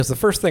Because the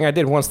first thing I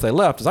did once they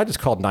left is I just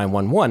called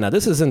 911. Now,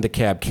 this is in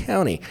DeKalb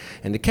County.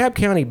 And DeKalb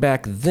County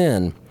back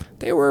then,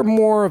 they were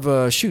more of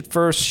a shoot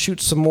first, shoot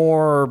some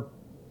more,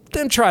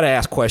 then try to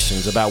ask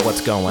questions about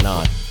what's going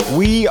on.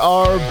 We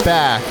are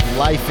back.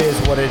 Life is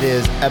what it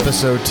is.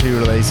 Episode 2,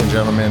 ladies and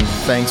gentlemen.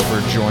 Thanks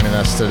for joining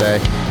us today.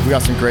 We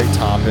got some great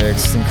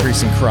topics.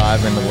 Increasing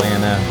crime in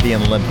Atlanta, the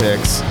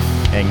Olympics,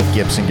 and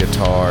Gibson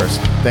guitars.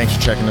 Thanks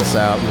for checking us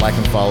out. Like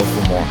and follow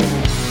for more.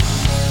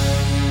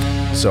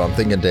 So I'm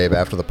thinking, Dave,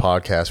 after the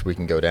podcast, we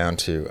can go down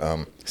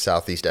to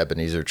Southeast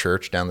Ebenezer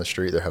Church down the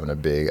street. They're having a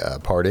big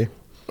party.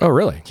 Oh,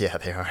 really? Yeah,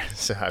 they are.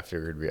 So I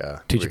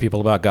figured teach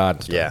people about God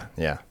and stuff.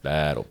 Yeah.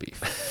 That'll be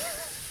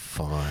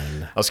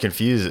fun. I was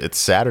confused. It's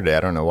Saturday. I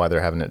don't know why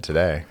they're having it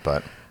today,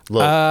 but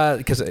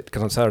because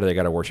on Saturday they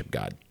got to worship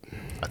God.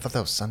 I thought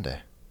that was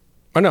Sunday.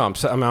 Oh no, I'm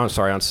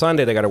sorry. On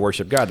Sunday they got to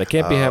worship God. They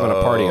can't be having a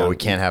party on. We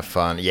can't have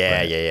fun. Yeah,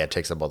 right. Yeah. It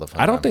takes up all the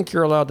fun. I don't think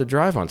you're allowed to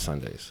drive on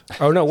Sundays.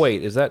 Oh no,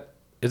 wait. Is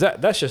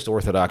that's just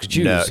Orthodox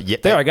Jews? No, yeah,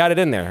 there, I got it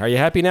in there. Are you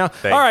happy now?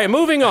 All right,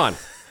 moving on.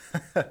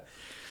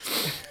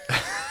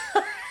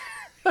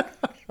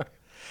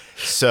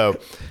 So,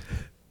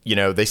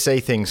 they say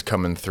things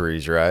come in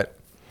threes, right?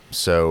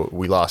 So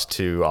we lost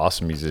 2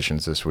 awesome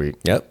musicians this week.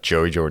 Yep.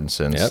 Joey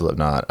Jordison,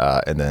 Slipknot,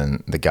 and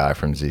then the guy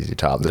from ZZ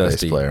Top, the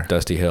bass player.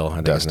 Dusty Hill. I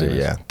think Dusty,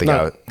 yeah.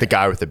 The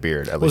guy with the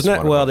beard. At least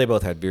well, they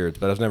both had beards,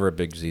 but I was never a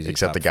big ZZ Top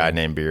except the guy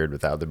named Beard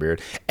without the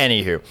beard.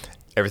 Anywho,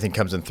 everything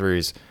comes in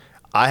threes.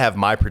 I have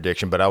my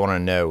prediction, but I want to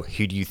know,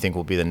 who do you think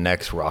will be the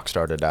next rock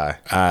star to die?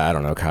 I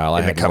don't know, Kyle.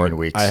 In the coming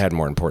weeks. I had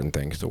more important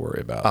things to worry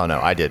about. Oh, no,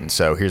 I didn't.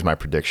 So here's my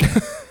prediction.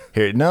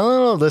 Here,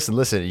 no, listen.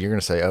 You're going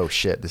to say, oh,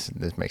 shit,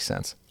 this makes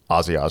sense.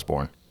 Ozzy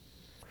Osbourne.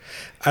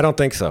 I don't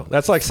think so.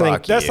 That's like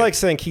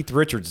saying Keith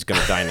Richards is going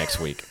to die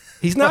next week.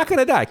 He's not going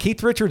to die.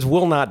 Keith Richards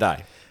will not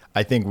die.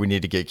 I think we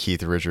need to get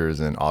Keith Richards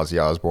and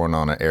Ozzy Osbourne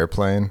on an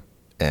airplane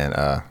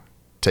and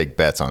take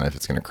bets on if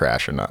it's going to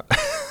crash or not.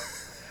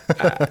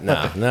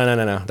 No.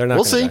 They're not.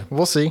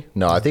 We'll see.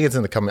 No, I think it's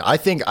in the coming. I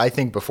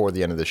think before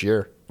the end of this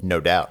year, no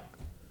doubt.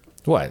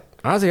 What?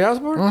 Ozzy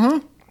Osbourne?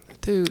 Mm-hmm.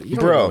 Dude, you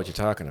don't know what you're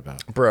talking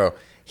about. Bro,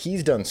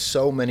 he's done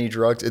so many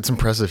drugs. It's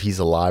impressive he's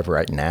alive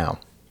right now.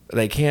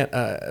 They can't.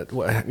 I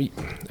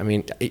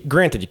mean,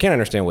 granted, you can't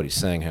understand what he's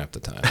saying half the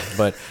time,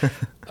 but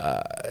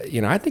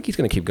I think he's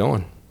going to keep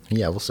going.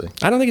 Yeah, we'll see.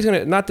 I don't think he's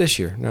going to. Not this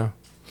year. No.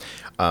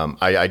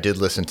 I did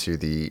listen to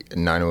the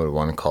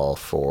 911 call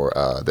for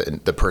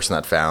the person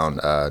that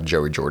found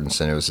Joey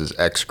Jordison. It was his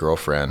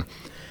ex-girlfriend,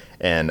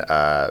 and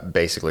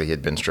basically he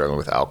had been struggling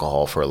with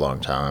alcohol for a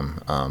long time.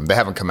 They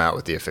haven't come out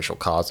with the official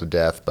cause of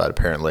death, but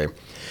apparently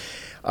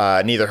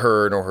neither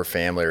her nor her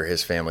family or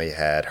his family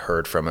had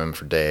heard from him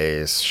for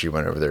days. She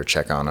went over there to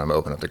check on him,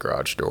 opened up the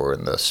garage door,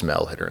 and the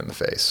smell hit her in the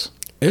face.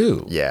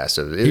 Ooh. Yeah,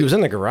 so he was in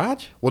the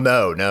garage? Well,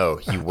 no,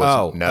 he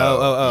wasn't.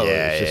 Oh.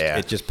 Yeah,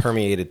 It just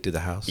permeated through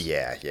the house.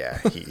 Yeah.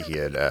 He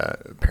had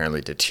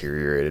apparently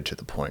deteriorated to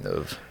the point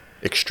of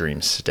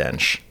extreme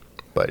stench,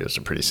 but it was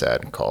a pretty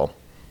sad call.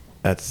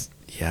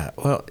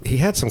 Well, he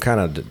had some kind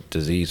of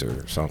disease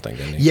or something,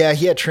 didn't he? Yeah,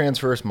 he had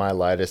transverse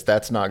myelitis.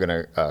 That's not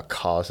going to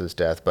cause his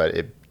death, but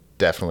it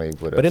definitely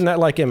would have. But isn't that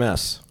like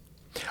MS?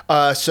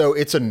 So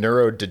it's a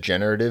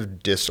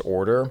neurodegenerative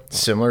disorder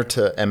similar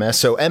to MS.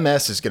 So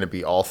MS is going to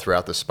be all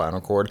throughout the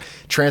spinal cord.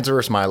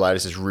 Transverse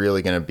myelitis is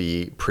really going to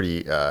be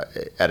pretty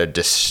at a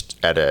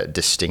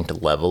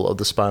distinct level of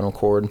the spinal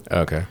cord.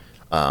 Okay.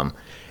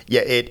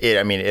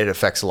 It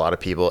affects a lot of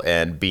people,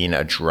 and being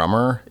a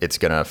drummer, it's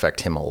going to affect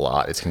him a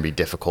lot. It's going to be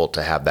difficult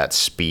to have that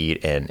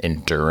speed and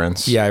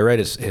endurance. Yeah, I read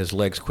his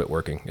legs quit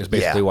working. It's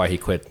basically why he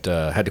had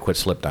to quit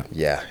Slipknot.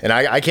 Yeah, and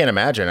I can't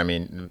imagine. I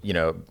mean,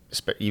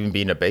 even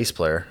being a bass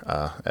player,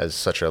 as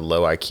such a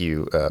low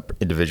IQ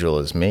individual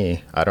as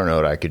me, I don't know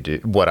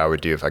what I would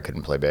do if I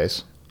couldn't play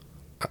bass.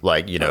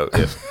 Like,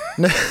 if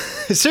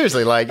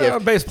seriously, like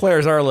if bass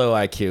players are low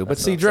IQ, but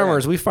see,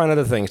 drummers, we find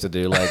other things to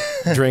do, like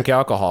drink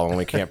alcohol when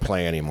we can't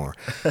play anymore.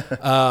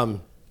 I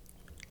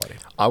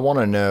want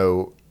to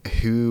know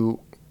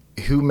who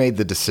made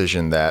the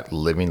decision that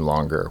living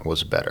longer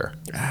was better.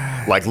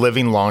 Like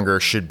living longer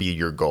should be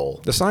your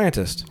goal. The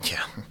scientist.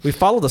 Yeah. We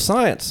follow the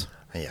science.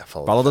 Yeah,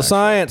 follow the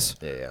science.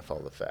 Yeah,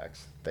 follow the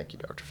facts. Thank you,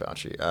 Dr.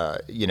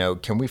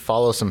 Fauci. Can we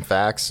follow some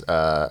facts?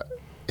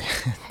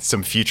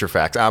 Some future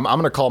facts. I'm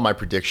going to call my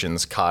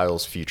predictions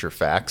Kyle's future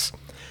facts.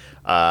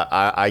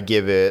 I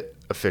give it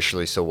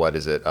officially. So what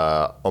is it?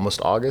 Almost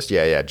August?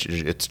 Yeah.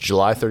 It's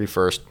July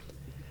 31st.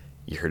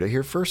 You heard it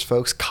here first,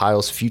 folks.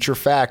 Kyle's future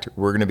fact.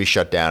 We're going to be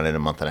shut down in a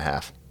month and a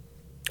half.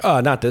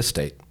 Not this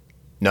state.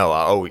 No.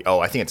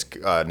 I think it's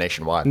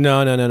nationwide.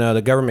 No.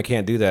 The government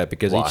can't do that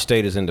because each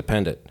state is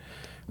independent.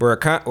 We're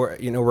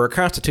a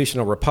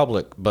constitutional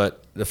republic,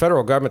 but the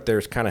federal government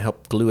there's kind of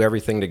helped glue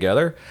everything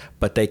together,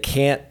 but they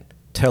can't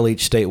tell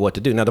each state what to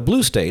do. Now, the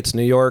blue states,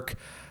 New York,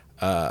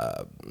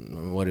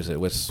 what is it?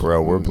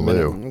 Bro, we're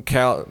blue.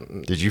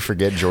 Did you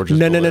forget Georgia's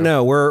blue?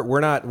 No. We're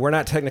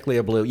not technically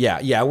a blue.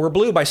 Yeah. We're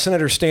blue by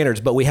senator standards,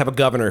 but we have a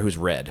governor who's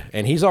red,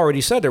 and he's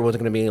already said there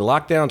wasn't going to be any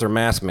lockdowns or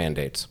mask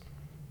mandates.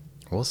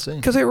 We'll see.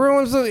 Because it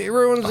ruins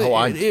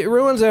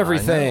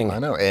everything. I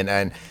know.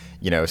 And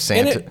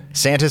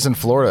Santis in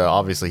Florida,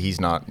 obviously he's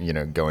not,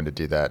 going to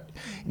do that.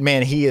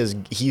 Man,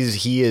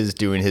 he's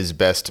doing his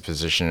best to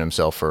position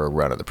himself for a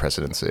run at the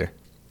presidency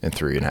in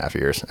 3.5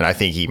 years. And I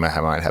think he might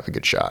have a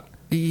good shot.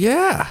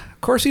 Yeah, of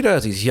course he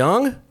does. He's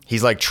young.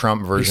 He's like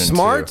Trump version. He's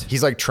smart. Too.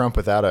 He's like Trump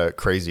without a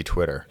crazy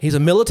Twitter. He's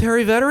a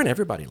military veteran.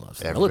 Everybody loves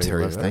the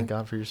military. Thank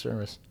God for your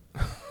service.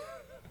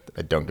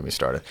 Don't get me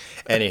started.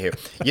 Anywho,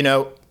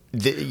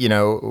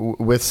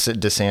 with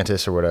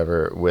DeSantis or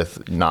whatever,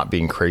 with not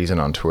being crazy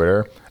on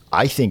Twitter,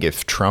 I think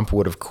if Trump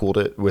would have cooled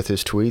it with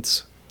his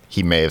tweets,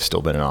 he may have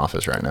still been in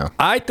office right now.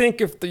 I think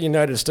if the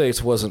United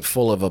States wasn't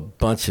full of a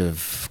bunch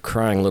of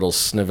crying little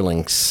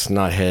sniveling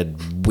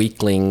snothead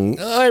weakling,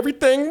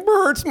 everything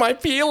hurts my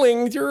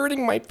feelings, you're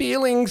hurting my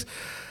feelings.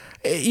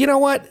 You know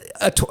what?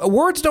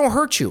 Words don't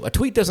hurt you. A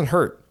tweet doesn't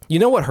hurt. You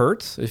know what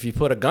hurts? If you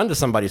put a gun to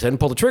somebody's head and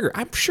pull the trigger.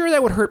 I'm sure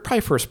that would hurt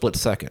probably for a split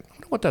second. I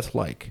wonder what that's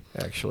like,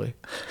 actually.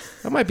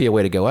 That might be a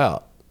way to go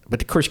out.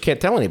 But of course, you can't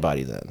tell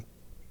anybody then.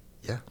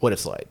 Yeah. What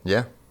it's like.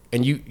 Yeah.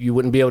 And you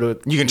wouldn't be able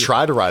to... You can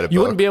try to write a book. You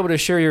wouldn't be able to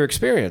share your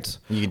experience.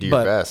 You can do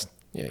your best.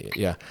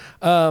 Yeah.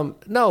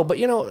 No, but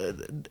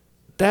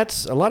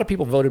that's... A lot of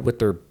people voted with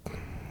their...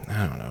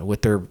 I don't know,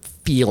 with their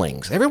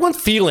feelings. Everyone's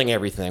feeling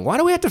everything. Why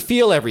do we have to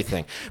feel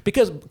everything?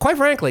 Because, quite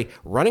frankly,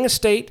 running a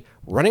state,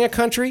 running a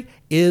country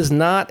is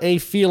not a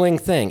feeling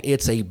thing.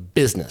 It's a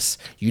business.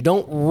 You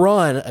don't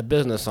run a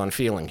business on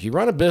feelings. You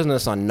run a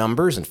business on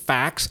numbers and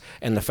facts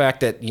and the fact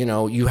that,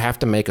 you have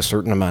to make a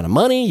certain amount of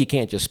money. You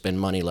can't just spend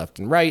money left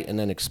and right and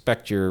then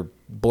expect your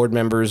board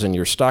members and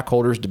your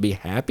stockholders to be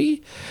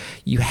happy.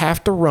 You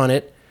have to run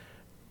it,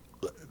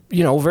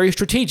 very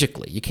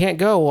strategically. You can't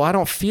go, well, I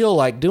don't feel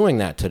like doing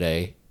that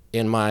today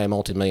in my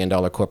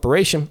multi-million-dollar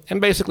corporation. And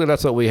basically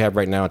that's what we have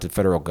right now at the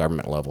federal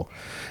government level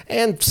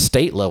and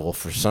state level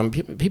for some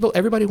people.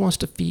 Everybody wants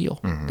to feel.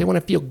 Mm-hmm. They want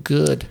to feel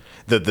good.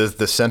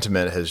 The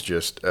sentiment has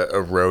just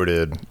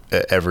eroded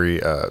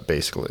every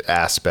basically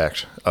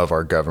aspect of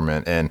our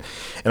government. And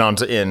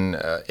in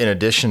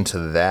addition to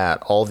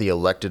that, all the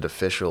elected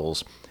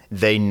officials,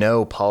 they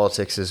know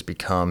politics has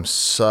become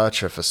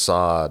such a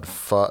facade,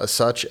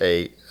 such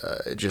a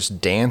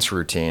just dance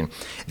routine.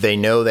 They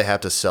know they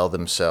have to sell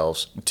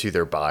themselves to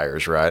their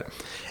buyers, right?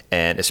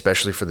 And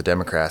especially for the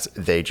Democrats,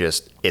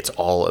 it's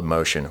all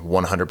emotion,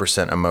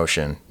 100%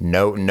 emotion.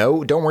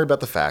 No, don't worry about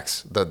the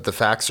facts. The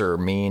facts are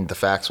mean. The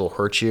facts will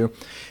hurt you.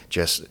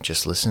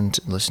 Just listen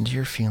to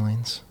your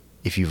feelings.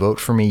 If you vote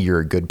for me, you're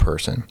a good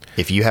person.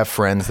 If you have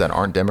friends that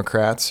aren't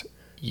Democrats,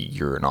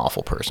 you're an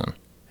awful person.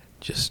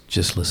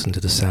 Just listen to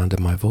the sound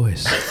of my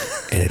voice,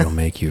 and it'll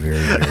make you very,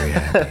 very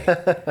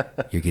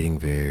happy. You're getting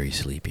very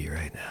sleepy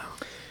right now.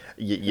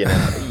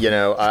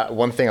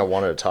 One thing I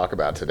wanted to talk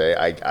about today,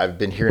 I've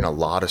been hearing a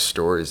lot of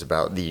stories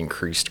about the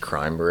increased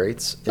crime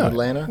rates in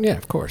Atlanta. Yeah,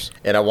 of course.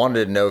 And I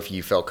wanted to know if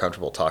you felt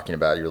comfortable talking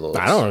about your little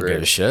I don't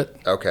give a shit.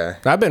 Okay.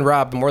 I've been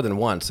robbed more than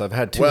once. I've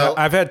had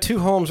two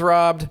homes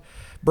robbed,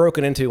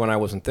 broken into when I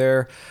wasn't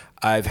there.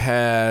 I've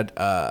had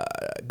a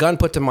gun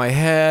put to my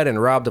head and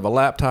robbed of a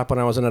laptop when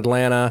I was in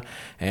Atlanta.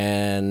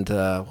 And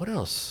what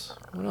else?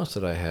 What else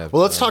did I have?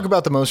 Well, let's talk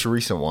about the most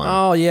recent one.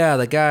 Oh, yeah,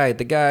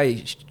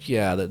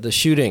 the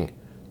shooting,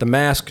 the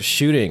mask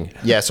shooting.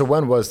 Yeah, so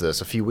when was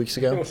this? A few weeks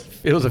ago?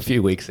 It was a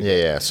few weeks ago.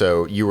 Yeah.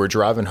 So you were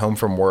driving home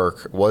from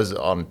work. Was it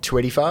on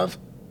 285?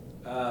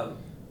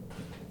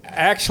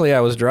 Actually,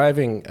 I was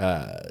driving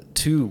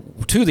to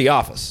the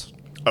office.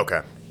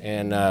 Okay.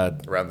 And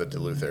around the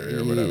Duluth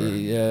area or whatever.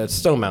 Yeah, it's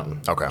Stone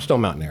Mountain. Okay. Stone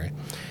Mountain area.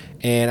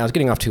 And I was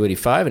getting off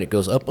 285, and it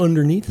goes up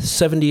underneath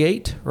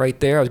 78 right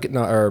there. I was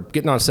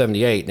getting on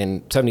 78,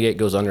 and 78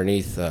 goes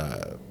underneath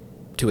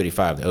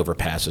 285. The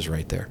overpass is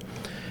right there.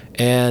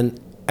 And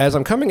as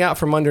I'm coming out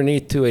from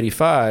underneath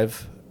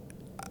 285,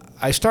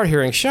 I start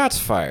hearing shots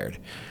fired.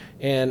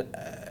 And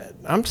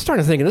I'm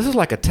starting to think, this is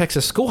like a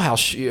Texas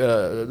schoolhouse,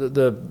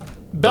 the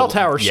bell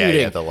tower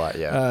shooting.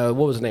 Yeah.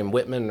 What was his name?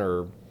 Whitman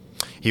or...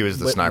 He was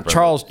the sniper.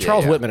 Charles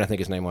Whitman, I think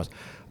his name was.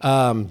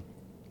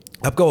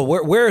 I'm going,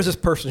 where is this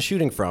person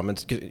shooting from?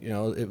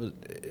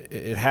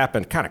 It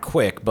happened kind of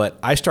quick, but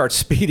I start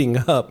speeding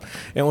up.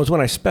 And it was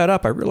when I sped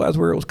up, I realized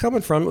where it was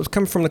coming from. It was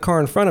coming from the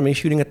car in front of me,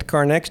 shooting at the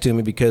car next to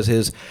me because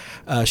his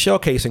shell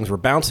casings were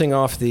bouncing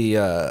off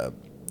the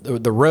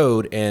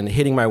road and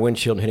hitting my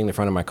windshield and hitting the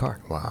front of my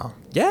car. Wow.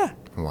 Yeah.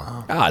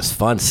 Wow. It's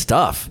fun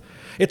stuff.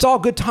 It's all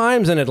good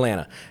times in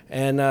Atlanta.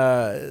 And,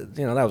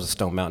 that was a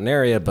Stone Mountain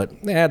area, but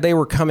yeah, they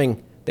were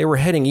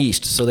heading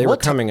east, so they were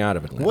coming out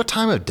of Atlanta. What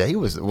time of day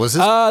was it? Was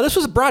this? This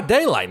was broad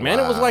daylight, man.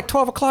 Wow. It was like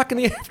 12 o'clock in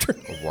the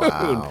afternoon.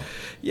 Wow.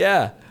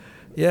 Yeah.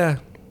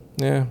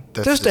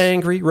 Just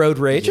angry, road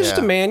rage. Yeah. Just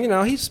a man,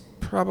 he's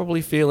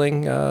probably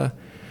feeling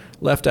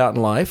left out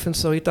in life, and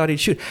so he thought he'd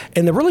shoot.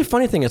 And the really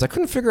funny thing is I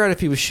couldn't figure out if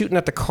he was shooting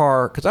at the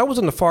car, because I was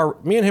in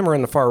me and him were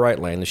in the far right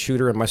lane, the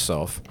shooter and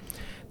myself.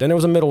 Then there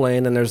was a middle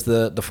lane, then there's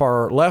the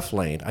far left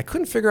lane. I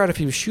couldn't figure out if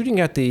he was shooting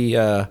at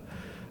the...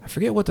 I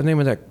forget what the name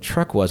of that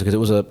truck was, because it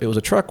was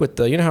a truck with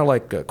how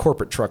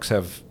corporate trucks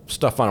have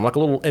stuff on them, like a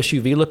little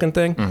SUV looking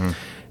thing. Mm-hmm.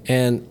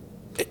 And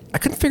I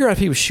couldn't figure out if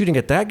he was shooting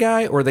at that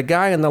guy or the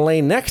guy in the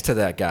lane next to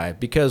that guy,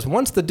 because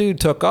once the dude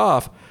took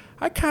off,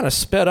 I kind of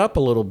sped up a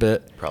little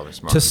bit. Probably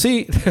smart. To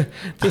see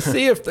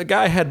if the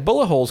guy had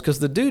bullet holes, because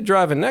the dude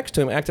driving next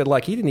to him acted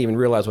like he didn't even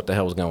realize what the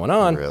hell was going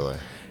on. Really?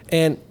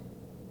 And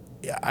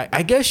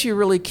I guess you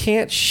really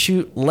can't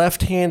shoot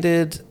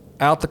left-handed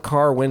out the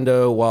car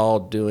window while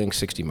doing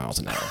 60 miles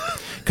an hour,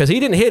 because he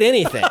didn't hit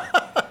anything.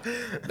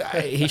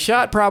 He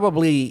shot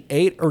probably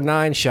 8 or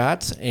 9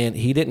 shots, and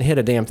he didn't hit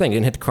a damn thing. He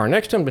didn't hit the car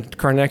next to him, but the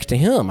car next to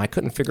him, I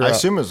couldn't figure out. I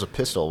assume it was a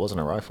pistol. It wasn't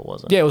a rifle,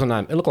 was it? Yeah, it was a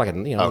 9. It looked like a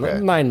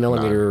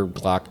 9mm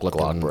Glock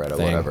Beretta,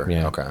 thing. whatever.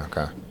 Yeah.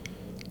 Okay.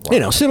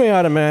 Wow.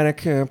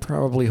 Semi-automatic,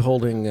 probably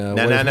holding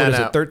what is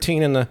it,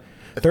 13 in the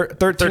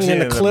 13 in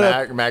the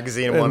clip,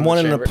 magazine, and one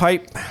in the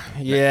pipe.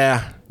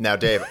 Yeah. Now,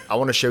 Dave, I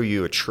want to show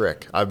you a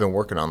trick. I've been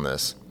working on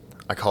this.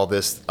 I call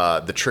this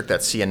the trick that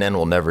CNN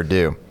will never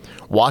do.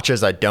 Watch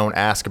as I don't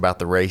ask about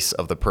the race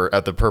of the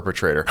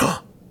perpetrator.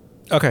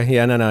 Okay.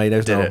 Yeah. No.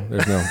 There's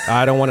no.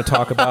 I don't want to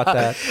talk about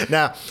that.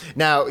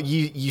 Now,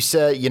 you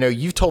said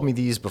you've told me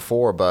these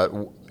before, but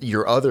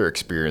your other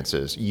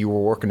experiences, you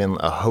were working in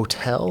a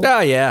hotel. Oh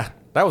yeah,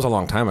 that was a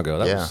long time ago.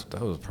 That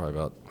was probably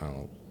about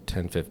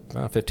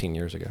 15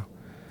 years ago.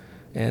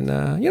 And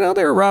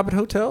they were robbing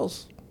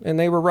hotels, and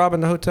they were robbing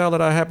the hotel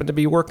that I happened to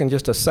be working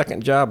just a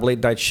second job,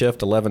 late night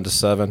shift, 11 to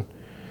 7.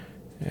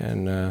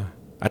 And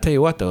I tell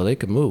you what, though, they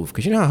could move,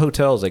 because you know how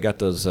hotels, they got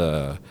those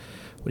what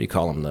do you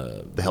call them?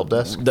 The help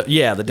desk?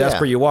 The desk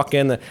where you walk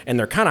in, and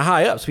they're kind of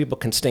high up so people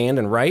can stand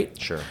and write.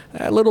 Sure.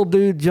 That little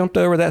dude jumped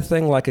over that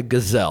thing like a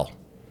gazelle.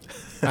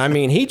 I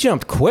mean, he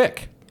jumped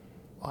quick.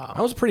 Wow.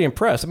 I was pretty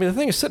impressed. I mean, the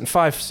thing is sitting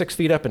 5-6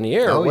 feet up in the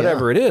air, or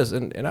whatever it is,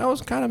 and I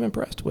was kind of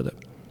impressed with it.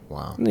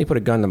 Wow. And then he put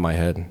a gun to my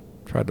head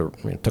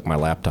and took my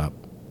laptop.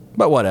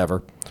 But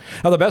whatever.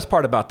 Now, the best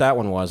part about that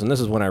one was, and this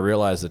is when I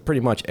realized that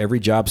pretty much every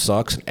job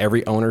sucks, and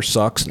every owner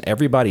sucks, and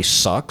everybody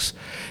sucks,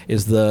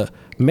 is the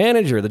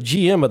manager, the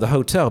GM of the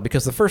hotel,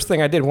 because the first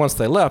thing I did once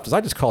they left is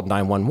I just called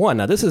 911.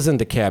 Now, this is in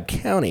DeKalb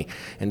County,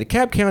 and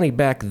DeKalb County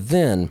back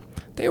then,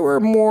 they were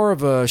more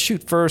of a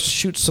shoot first,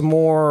 shoot some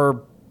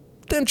more,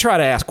 then try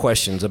to ask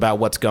questions about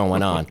what's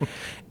going on.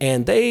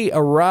 And they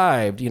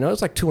arrived,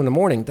 it's like 2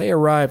 a.m. They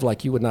arrived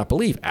like you would not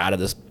believe, out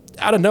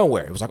of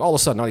nowhere. It was like all of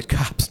a sudden all these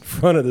cops in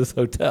front of this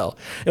hotel.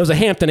 It was a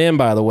Hampton Inn,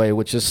 by the way,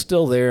 which is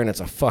still there, and it's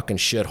a fucking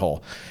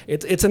shithole.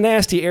 It's a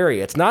nasty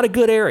area. It's not a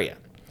good area.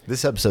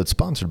 This episode's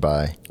sponsored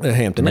by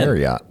Hampton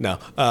Marriott. Inn. No.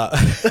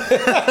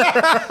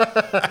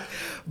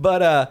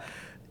 But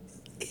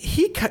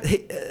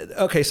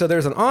okay, so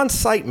there's an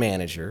on-site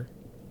manager,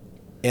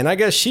 and I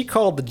guess she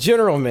called the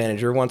general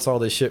manager once all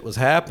this shit was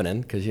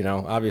happening, because,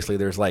 obviously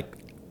there's like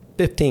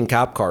 15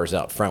 cop cars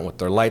out front with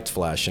their lights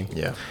flashing.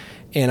 Yeah.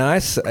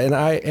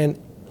 And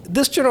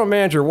this general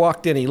manager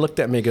walked in, he looked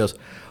at me and goes,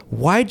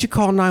 "Why'd you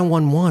call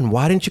 911?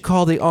 Why didn't you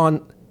call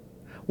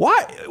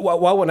why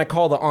wouldn't I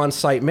call the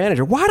on-site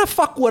manager? Why the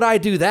fuck would I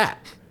do that?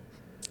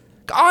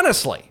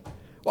 Honestly.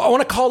 Well, I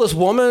want to call this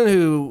woman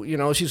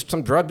who, she's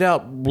some drugged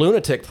out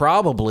lunatic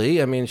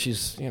probably. I mean,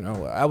 she's,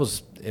 I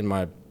was in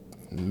my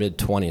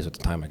mid-20s at the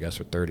time, I guess,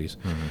 or 30s,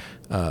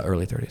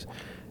 early 30s.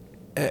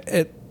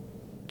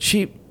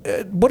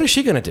 What is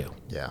she going to do?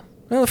 Yeah.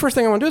 Well, the first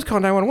thing I want to do is call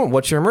 911.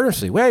 What's your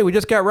emergency? Hey, we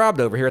just got robbed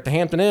over here at the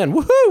Hampton Inn.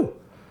 Woohoo!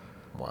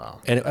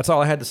 Wow. And that's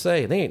all I had to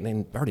say. They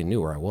already knew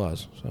where I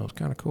was, so it was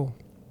kind of cool.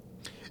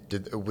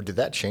 Did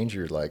that change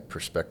your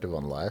perspective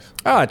on life?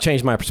 Oh, it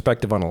changed my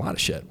perspective on a lot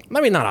of shit.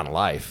 I mean, not on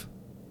life.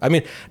 I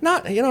mean,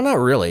 not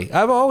really.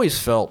 I've always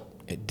felt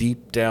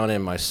deep down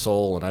in my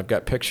soul, and I've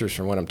got pictures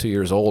from when I'm 2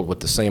 years old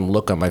with the same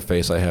look on my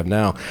face I have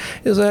now,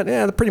 is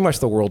that, pretty much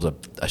the world's a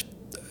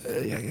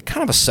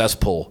kind of a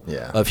cesspool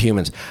of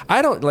humans.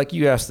 I don't, like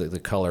you asked the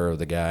color of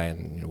the guy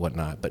and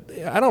whatnot, but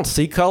I don't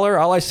see color.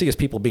 All I see is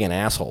people being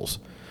assholes,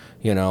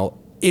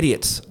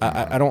 idiots.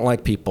 I don't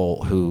like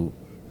people who,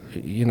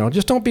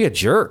 just don't be a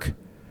jerk.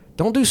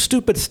 Don't do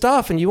stupid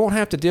stuff, and you won't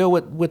have to deal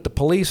with the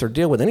police or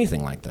deal with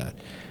anything like that.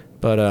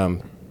 But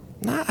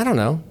I don't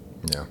know.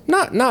 Yeah.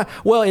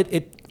 Well,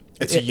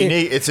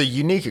 it's a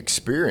unique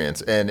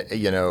experience, and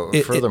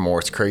furthermore,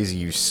 it's crazy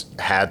you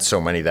had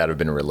so many that have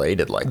been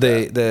related like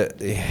that.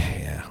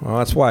 Yeah. Well,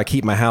 that's why I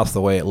keep my house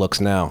the way it looks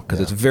now, because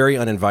it's very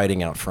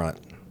uninviting out front.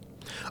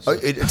 Tell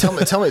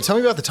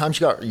me about the time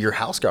your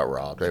house got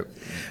robbed. Right?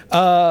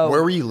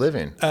 Where were you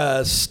living?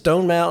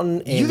 Stone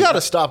Mountain. You got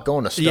to stop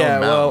going to Stone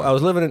Mountain. Yeah, well, I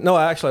was living in. No,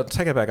 actually, I'll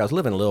take it back. I was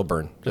living in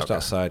Lilburn, just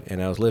outside,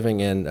 and I was living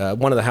in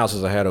one of the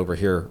houses I had over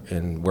here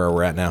in where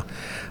we're at now.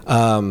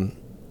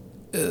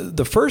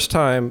 The first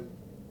time,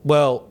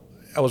 I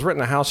was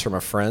renting a house from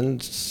a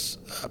friend's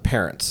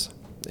parents,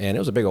 and it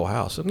was a big old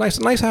house, a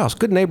nice house,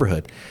 good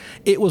neighborhood.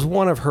 It was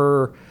one of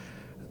her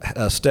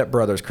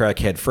stepbrother's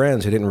crackhead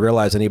friends who didn't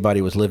realize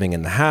anybody was living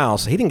in the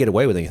house. He didn't get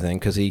away with anything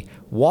because he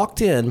walked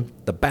in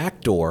the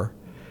back door,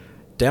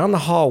 down the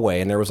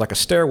hallway, and there was like a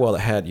stairwell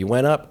that you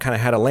went up, kind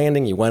of had a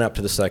landing, you went up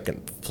to the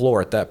second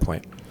floor at that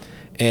point.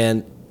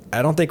 And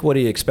I don't think what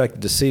he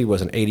expected to see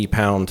was an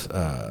 80-pound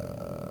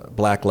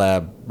black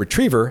lab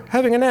retriever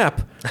having a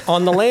nap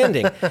on the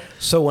landing.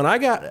 So when I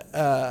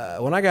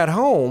got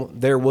home,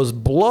 there was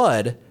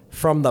blood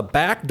from the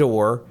back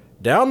door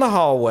down the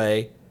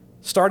hallway,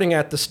 starting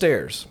at the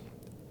stairs.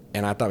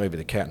 And I thought maybe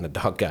the cat and the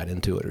dog got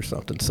into it or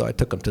something. So I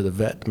took them to the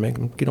vet to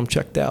get them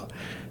checked out.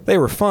 They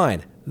were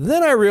fine.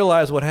 Then I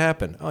realized what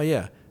happened. Oh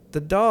yeah, the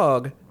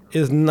dog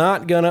is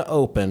not gonna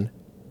open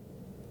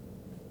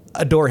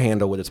a door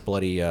handle with its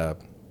bloody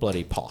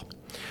paw.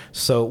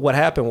 So what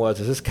happened was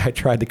this guy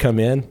tried to come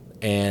in,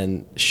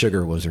 and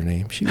Sugar was her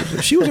name. She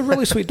was a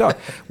really sweet dog.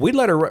 We'd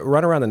let her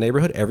run around the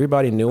neighborhood.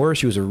 Everybody knew her.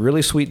 She was a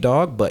really sweet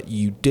dog, but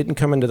you didn't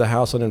come into the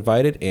house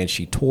uninvited, and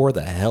she tore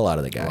the hell out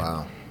of the guy.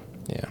 Wow.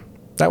 Yeah.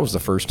 That was the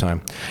first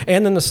time.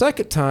 And then the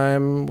second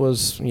time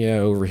was,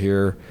 over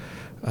here,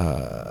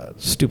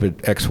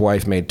 stupid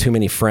ex-wife made too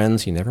many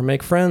friends. You never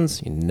make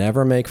friends. You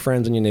never make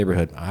friends in your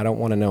neighborhood. I don't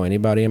want to know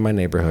anybody in my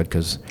neighborhood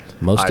because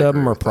most of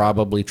them are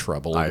probably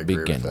trouble to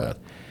begin with.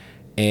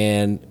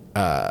 And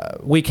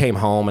we came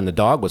home, and the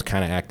dog was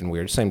kind of acting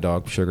weird. Same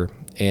dog, Sugar.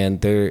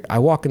 And I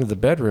walk into the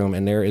bedroom,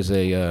 and there is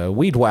a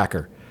weed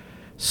whacker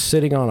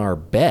sitting on our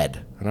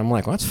bed. And I'm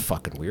like, well, that's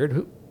fucking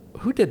weird.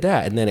 Who did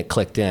that? And then it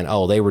clicked in.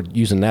 Oh, they were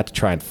using that to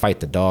try and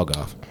fight the dog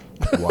off.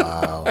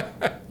 Wow.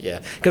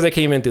 Yeah, because they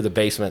came into the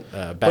basement.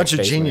 Bunch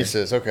of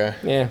geniuses. Okay.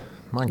 Yeah.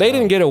 They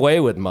didn't get away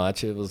with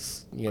much. It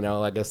was,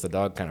 I guess the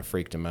dog kind of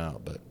freaked him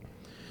out. But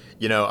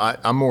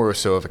I'm more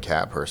so of a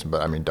cat person,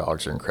 but I mean,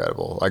 dogs are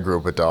incredible. I grew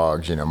up with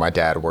dogs. My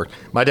dad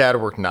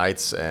worked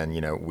nights, and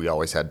we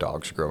always had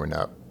dogs growing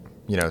up.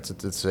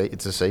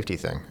 It's a safety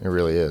thing. It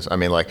really is. I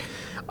mean,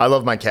 I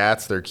love my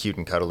cats. They're cute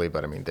and cuddly,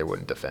 but I mean, they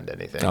wouldn't defend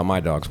anything. Oh, my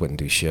dogs wouldn't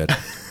do shit.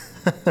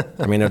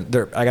 I mean,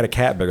 I got a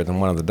cat bigger than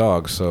one of the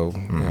dogs, so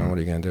what are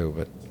you gonna do?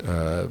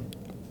 But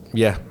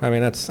yeah, I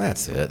mean, that's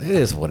it. It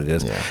is what it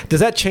is. Yeah.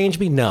 Does that change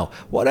me? No.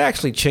 What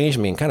actually changed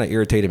me and kind of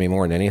irritated me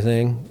more than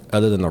anything,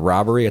 other than the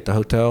robbery at the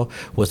hotel,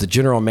 was the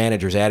general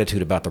manager's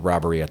attitude about the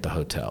robbery at the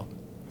hotel.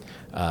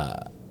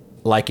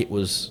 Like it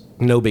was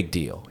no big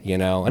deal,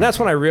 And that's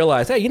when I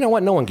realized, hey, you know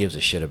what? No one gives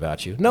a shit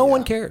about you. No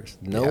one cares.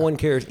 No one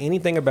cares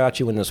anything about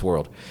you in this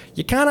world.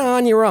 You're kind of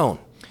on your own.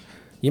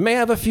 You may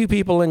have a few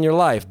people in your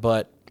life,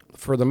 but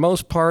for the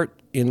most part,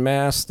 in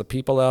mass, the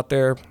people out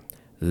there,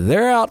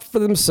 they're out for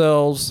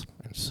themselves,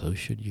 and so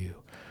should you.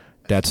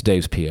 That's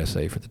Dave's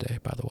PSA for the day,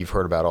 by the way. You've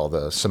heard about all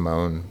the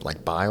Simone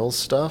Biles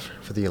stuff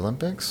for the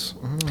Olympics?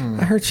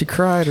 I heard she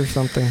cried or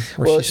something,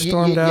 or she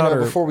stormed out.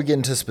 Before we get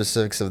into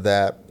specifics of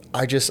that,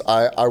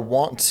 I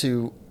want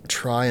to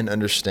try and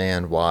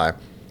understand why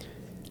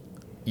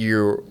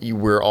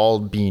we're all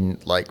being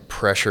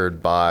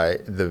pressured by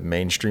the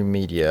mainstream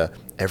media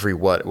every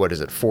what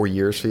is it, 4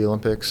 years for the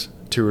Olympics?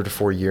 2 to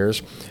 4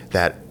 years,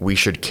 that we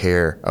should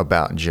care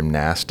about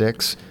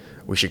gymnastics.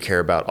 We should care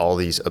about all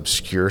these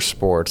obscure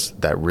sports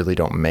that really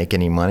don't make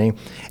any money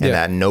and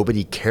that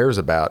nobody cares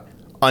about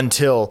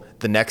until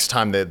the next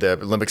time the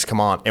Olympics come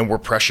on, and we're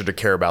pressured to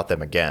care about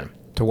them again.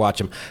 To watch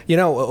them.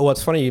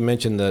 What's funny, you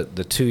mentioned the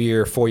 2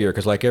 year, 4 year,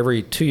 because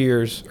every 2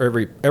 years, or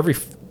every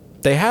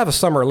they have a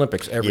Summer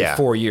Olympics every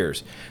 4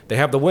 years. They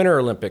have the Winter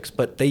Olympics,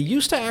 but they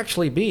used to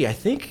actually be, I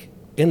think,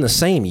 in the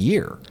same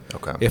year,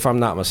 if I'm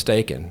not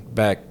mistaken,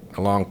 back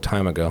a long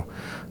time ago.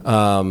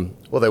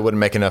 Well, they wouldn't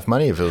make enough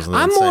money if it was in the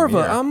same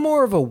year. I'm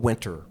more of a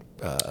winter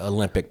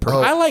Olympic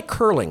person. I like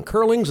curling.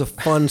 Curling's a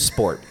fun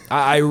sport.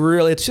 I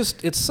really,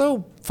 it's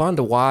so fun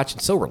to watch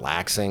and so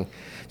relaxing.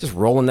 Just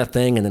rolling that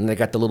thing, and then they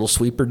got the little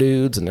sweeper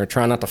dudes, and they're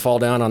trying not to fall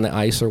down on the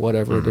ice or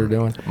whatever they're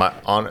doing.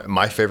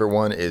 My favorite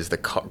one is the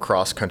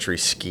cross-country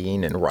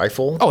skiing and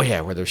rifle. Oh,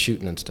 yeah, where they're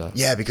shooting and stuff.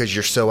 Yeah, because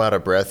you're so out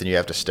of breath, and you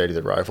have to steady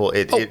the rifle.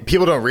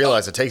 People don't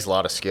realize it takes a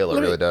lot of skill.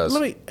 It really does.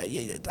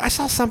 I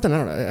saw something,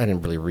 I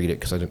didn't really read it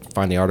because I didn't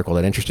find the article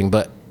that interesting,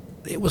 but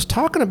it was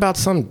talking about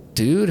some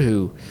dude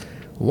who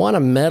won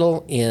a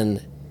medal in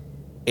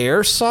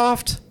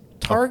airsoft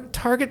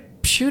target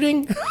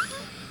shooting.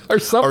 Or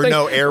something. Or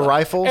no, air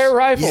rifles? Air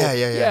rifle.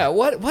 Yeah.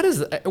 What is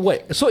that?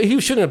 Wait, so he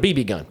was shooting a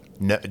BB gun?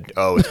 No,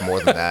 it's more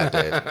than that,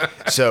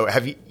 Dave. So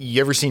have you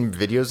ever seen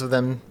videos of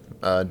them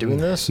doing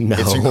this? No.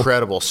 It's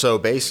incredible. So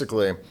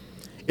basically,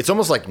 it's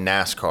almost like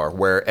NASCAR,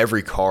 where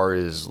every car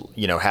is,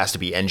 has to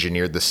be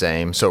engineered the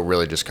same. So it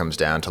really just comes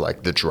down to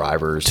the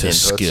driver's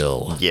inputs.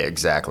 Skill. Yeah,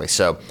 exactly.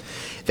 So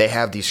they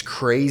have these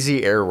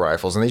crazy air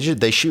rifles, and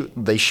they shoot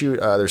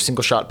they're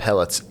single shot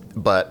pellets,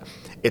 but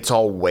it's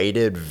all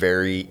weighted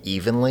very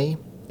evenly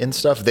and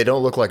stuff. They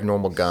don't look like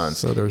normal guns.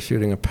 So they're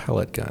shooting a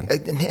pellet gun.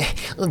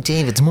 Look,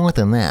 Dave, it's more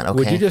than that, okay?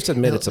 Would you just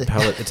admit it's a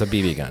pellet? It's a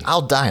BB gun.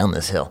 I'll die on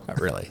this hill. Not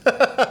really.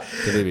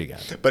 It's a BB gun.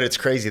 But it's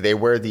crazy. They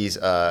wear these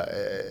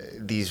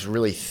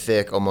really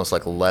thick, almost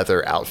like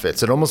leather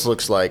outfits. It almost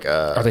looks like...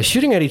 Are they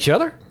shooting at each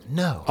other?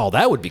 No. Oh,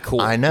 that would be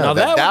cool. I know. Now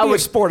that would be a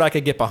sport I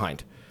could get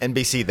behind.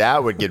 NBC,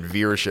 that would get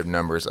viewership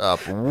numbers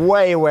up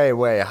way, way,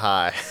 way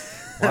high.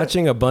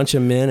 Watching a bunch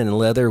of men in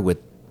leather with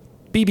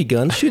BB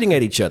guns shooting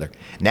at each other.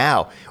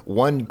 Now,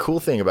 one cool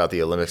thing about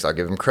the Olympics, I'll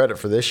give them credit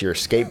for this year,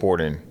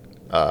 skateboarding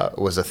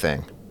was a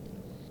thing.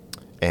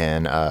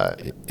 And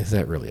is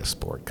that really a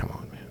sport? Come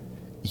on, man.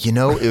 You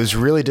know, it was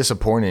really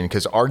disappointing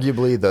because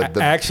arguably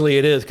the actually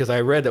it is, because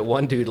I read that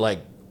one dude, like,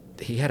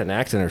 he had an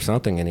accident or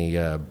something, and he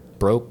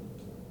broke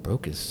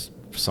his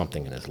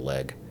something in his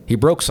leg. He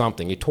broke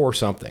something. He tore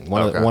something.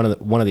 One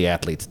of the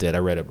athletes did. I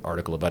read an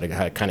article about it.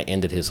 How it kind of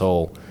ended his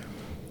whole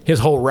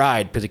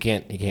ride, because he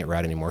can't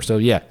ride anymore. So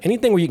yeah,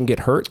 anything where you can get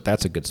hurt,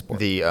 that's a good sport.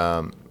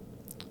 The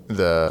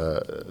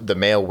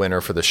male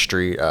winner for the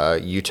street,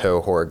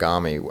 Yuto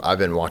Horigami, I've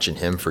been watching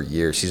him for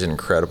years. He's an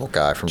incredible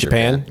guy from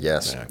Japan.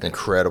 Yes, yeah, okay.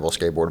 Incredible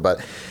skateboarder.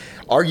 But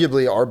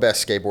arguably our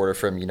best skateboarder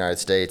from the United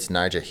States,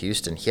 Nyjah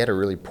Huston, he had a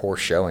really poor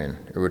showing,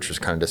 which was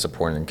kind of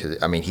disappointing because,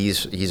 I mean,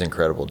 he's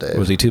incredible, Dave.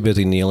 Was he too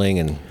busy kneeling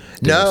and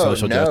doing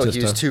social justice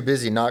he was too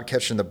busy not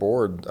catching the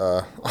board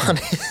on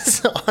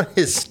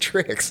his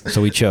tricks.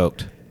 So he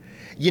choked.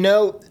 You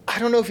know, I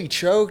don't know if he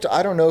choked.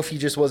 I don't know if he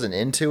just wasn't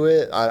into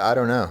it. I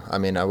don't know. I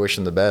mean, I wish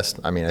him the best.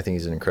 I mean, I think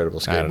he's an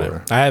incredible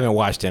skateboarder. I haven't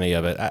watched any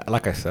of it.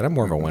 Like I said, I'm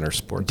more of a winter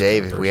sport.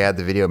 Dave, if we had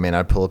the video, man,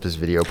 I'd pull up his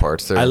video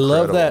parts. They're incredible.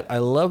 Love that. I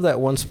love that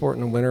one sport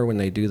in the winter when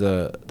they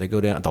go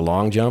down the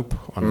long jump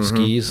on the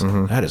skis.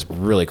 Mm-hmm. That is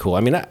really cool.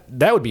 I mean,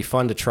 that would be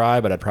fun to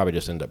try, but I'd probably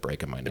just end up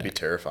breaking my neck. It'd be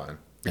terrifying.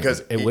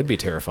 Because it would be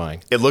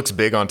terrifying. It looks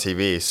big on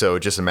TV, so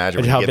just imagine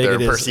when you get there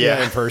in person.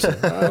 Yeah, in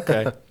person.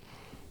 Okay.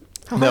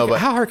 How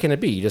hard can it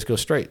be? You just go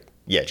straight.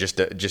 Yeah, just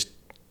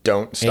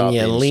don't stop. And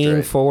you being lean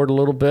straight. forward a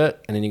little bit,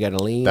 and then you got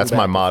to lean. That's back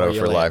my motto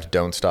for land. life.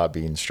 Don't stop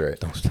being straight.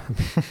 Don't stop.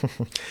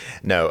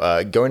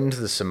 No, going into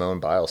the Simone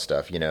Biles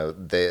stuff. You know,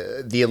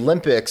 the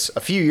Olympics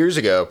a few years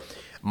ago,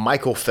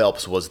 Michael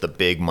Phelps was the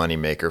big money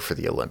maker for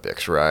the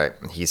Olympics, right?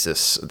 He's a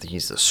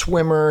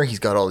swimmer. He's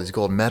got all these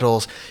gold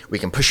medals. We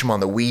can push him on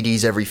the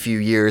Wheaties every few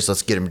years.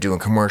 Let's get him doing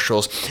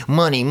commercials.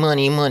 Money,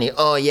 money, money.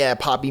 Oh yeah,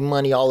 poppy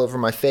money all over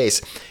my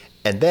face.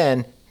 And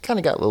then kind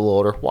of got a little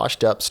older,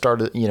 washed up,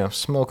 started,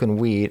 smoking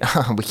weed.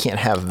 We can't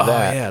have that.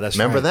 Oh, yeah, that's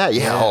Remember right. that?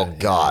 Yeah. Oh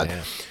God.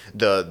 Yeah.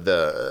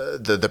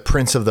 The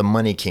prince of the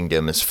money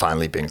kingdom has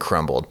finally been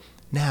crumbled.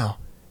 Now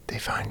they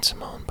find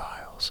Simone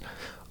Biles.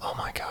 Oh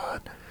my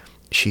God.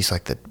 She's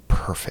like the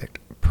perfect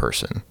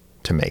person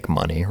to make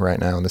money right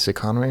now in this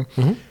economy.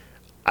 Mm-hmm.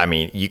 I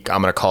mean,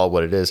 I'm going to call it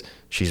what it is.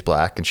 She's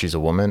black and she's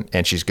a woman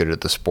and she's good at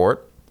the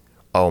sport.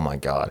 Oh my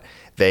God.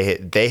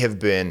 They have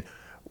been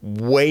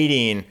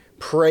waiting,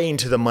 praying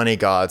to the money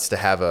gods to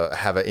have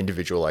an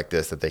individual like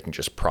this that they can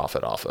just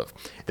profit off of.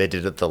 They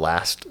did it at the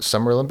last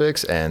Summer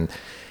Olympics, and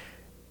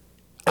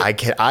I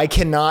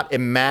cannot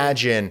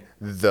imagine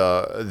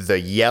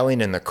the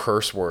yelling and the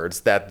curse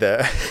words that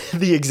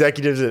the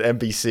executives at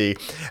NBC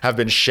have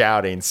been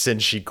shouting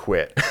since she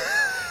quit.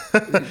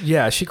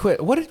 Yeah, she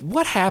quit.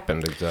 What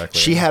happened exactly?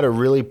 She had a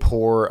really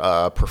poor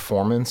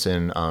performance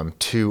in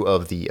 2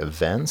 of the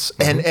events.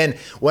 Mm-hmm. And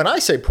when I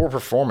say poor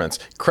performance,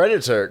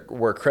 credits are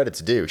where credit's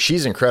due.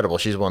 She's incredible.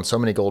 She's won so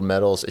many gold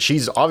medals.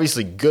 She's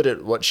obviously good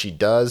at what she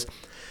does.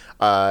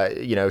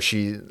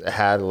 She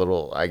had a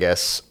little, I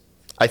guess,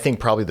 I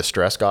think probably the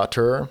stress got to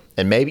her.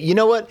 And maybe, you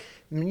know what,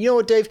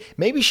 Dave?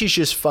 Maybe she's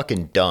just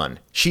fucking done.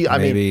 She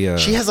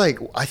has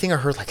I think I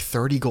heard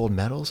 30 gold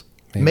medals.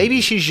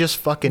 Maybe she's just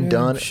fucking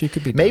done. She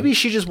could be. Maybe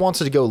she just wants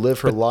to go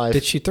live her life.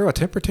 Did she throw a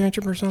temper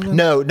tantrum or something?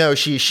 No.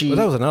 She. Well,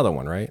 that was another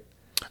one, right?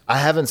 I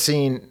haven't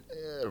seen.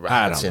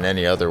 I haven't seen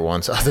any other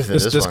ones other than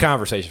this one. This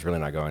conversation's really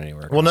not going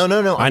anywhere. Well,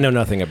 no. I know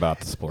nothing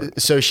about the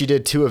sport. So she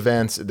did 2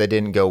 events. They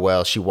didn't go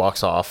well. She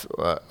walks off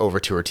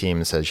over to her team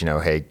and says,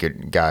 "Hey,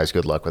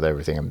 good luck with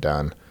everything. I'm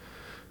done."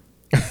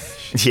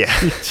 Yeah.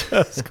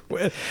 Just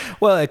quit.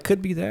 Well, it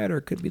could be that, or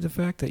it could be the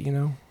fact that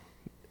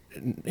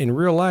in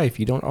real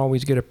life, you don't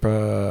always get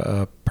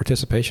a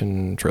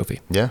participation trophy.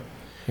 Yeah.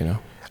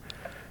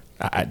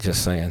 I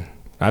just saying.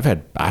 I've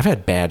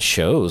had bad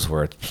shows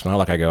where it's not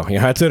like I go,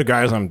 that's it,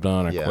 guys, I'm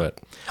done, I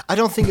quit. I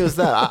don't think it was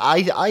that.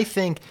 I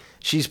think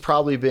she's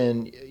probably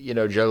been,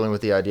 juggling with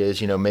the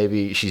ideas,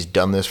 maybe she's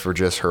done this for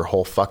just her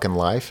whole fucking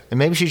life. And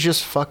maybe she's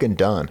just fucking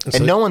done.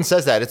 And no one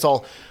says that. It's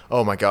all,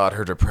 oh my God,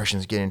 her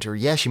depression's getting to her.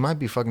 Yeah, she might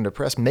be fucking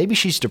depressed. Maybe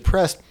she's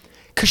depressed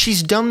because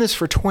she's done this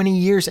for 20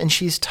 years and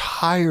she's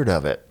tired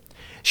of it.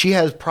 She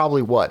has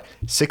probably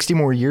 60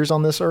 more years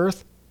on this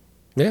earth?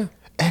 Yeah.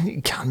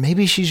 And God,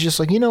 maybe she's just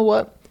like, you know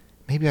what?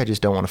 Maybe I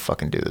just don't want to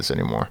fucking do this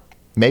anymore.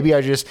 Maybe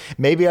I just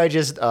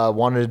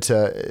wanted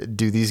to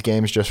do these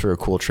games just for a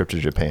cool trip to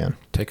Japan.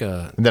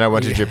 And then I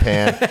went to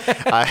Japan.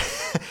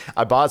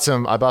 I bought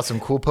some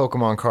cool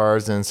Pokemon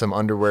cards and some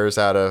underwears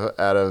out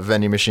of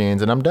vending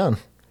machines, and I'm done.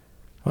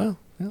 Well,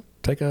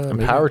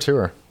 power to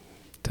her.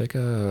 Take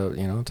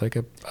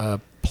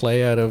a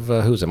play out of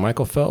who's it?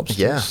 Michael Phelps.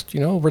 Yeah. Just,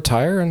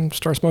 retire and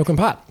start smoking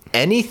pot.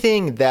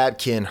 Anything that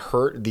can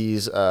hurt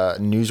these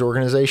news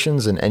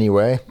organizations in any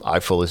way, I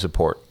fully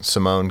support.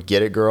 Simone,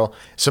 get it, girl.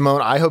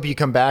 Simone, I hope you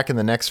come back in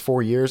the next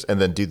 4 years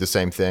and then do the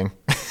same thing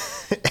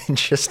and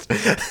just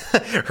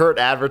hurt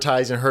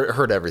advertising,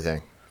 hurt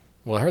everything.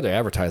 Well, I heard their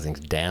advertising's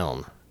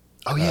down.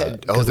 Oh yeah,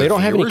 because they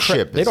don't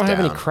have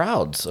any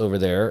crowds over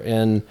there,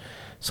 and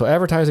so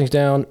advertising's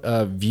down.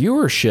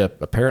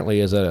 Viewership apparently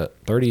is at a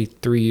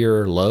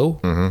 33-year low.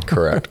 Mm-hmm,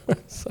 correct.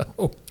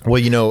 So,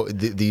 well,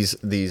 these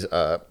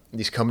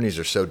these companies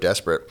are so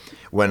desperate.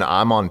 When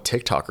I'm on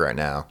TikTok right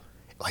now,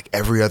 like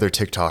every other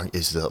TikTok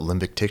is the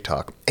Olympic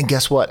TikTok. And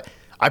guess what?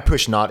 I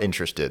push not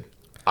interested.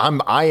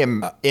 I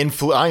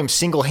am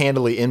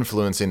single-handedly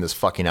influencing this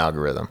fucking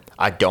algorithm.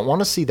 I don't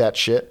want to see that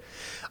shit.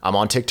 I'm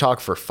on TikTok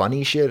for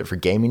funny shit, for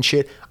gaming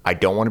shit. I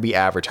don't want to be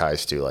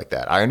advertised to like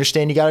that. I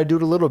understand you got to do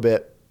it a little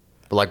bit.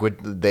 But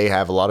like they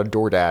have a lot of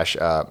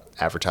DoorDash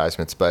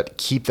advertisements, but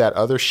keep that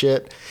other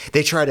shit.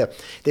 They try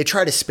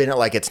to spin it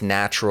like it's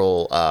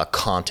natural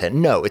content.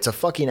 No, it's a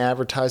fucking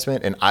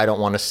advertisement, and I don't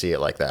want to see it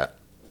like that.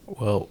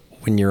 Well,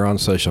 when you're on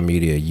social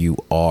media, you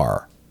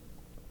are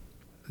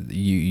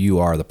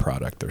the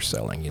product they're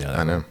selling. You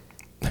know.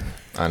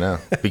 I know.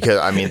 Because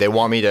I mean, they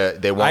want me to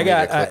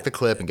click the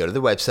clip and go to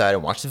the website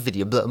and watch the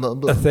video. Blah blah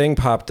blah. A thing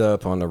popped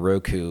up on the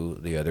Roku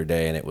the other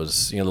day, and it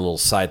was the little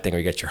side thing where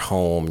you get your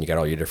home and you got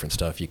all your different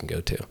stuff you can go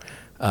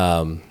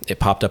to. It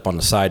popped up on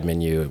the side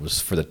menu. It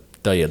was for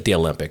the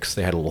Olympics.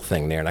 They had a little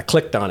thing there, and I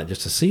clicked on it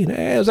just to see. And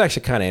it was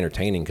actually kind of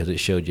entertaining because it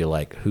showed you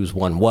like who's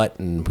won what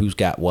and who's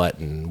got what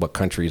and what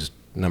country's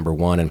number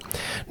one. And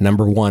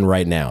number one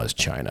right now is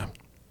China.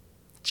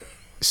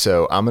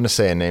 So I'm going to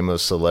say a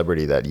nameless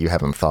celebrity that you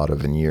haven't thought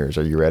of in years.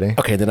 Are you ready?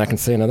 Okay, then I can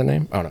say another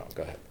name? Oh, no,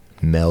 go ahead.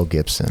 Mel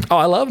Gibson. Oh,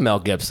 I love Mel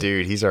Gibson.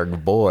 Dude, he's our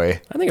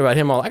boy. I think about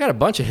him I got a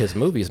bunch of his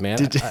movies, man.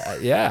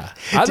 Yeah.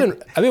 I've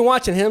been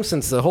watching him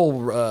since the whole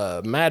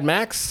Mad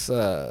Max,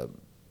 the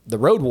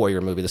Road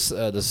Warrior movie,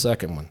 the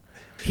second one.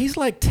 He's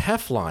like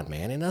Teflon,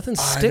 man, and nothing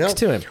sticks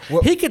to him.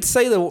 Well, he could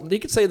say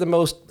the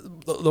most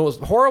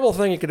horrible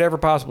thing you could ever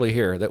possibly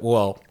hear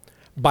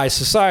by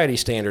society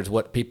standards,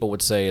 what people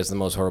would say is the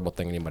most horrible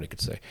thing anybody could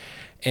say.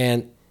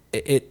 And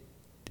it's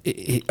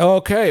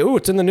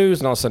in the news,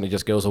 and all of a sudden it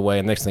just goes away,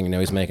 and next thing you know,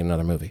 he's making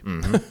another movie.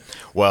 Mm-hmm.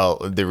 Well,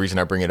 the reason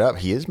I bring it up,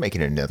 he is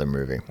making another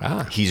movie.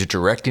 He's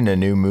directing a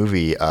new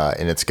movie,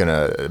 and it's going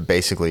to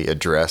basically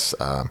address...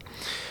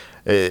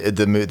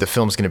 the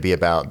film's going to be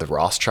about the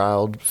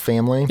Rothschild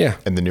family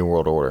and the New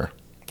World Order.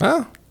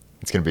 Oh.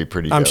 It's going to be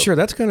pretty dope. I'm sure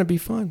that's going to be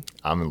fun.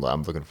 I'm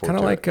looking forward to it. Kind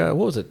of like,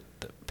 what was it?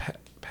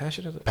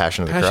 Passion of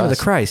the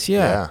Christ,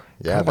 yeah.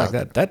 Like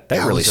that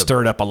really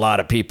stirred up a lot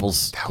of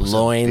people's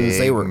loins.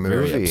 They were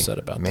very upset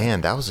about that.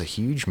 Man, that was a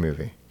huge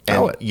movie.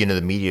 And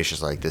the media is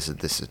just like, this is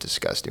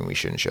disgusting. We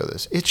shouldn't show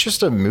this. It's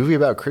just a movie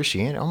about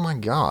Christianity. Oh my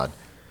God.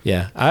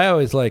 Yeah, I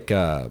always like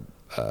what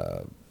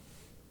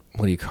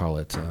do you call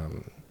it?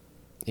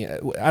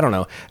 I don't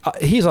know.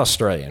 He's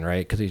Australian,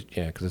 right?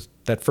 Because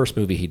that first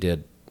movie he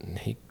did,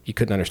 you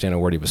couldn't understand a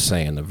word he was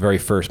saying. The very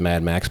first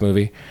Mad Max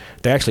movie,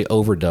 they actually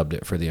overdubbed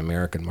it for the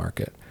American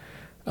market.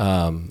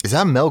 Is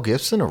that Mel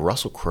Gibson or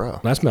Russell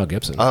Crowe? That's Mel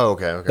Gibson. Oh,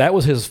 okay. That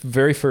was his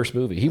very first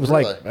movie. He was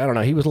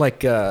he was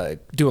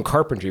doing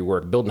carpentry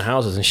work, building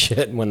houses and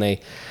shit when they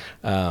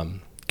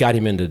got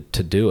him in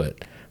to do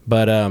it.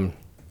 But at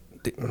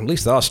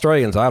least the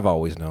Australians I've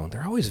always known,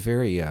 they're always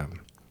very,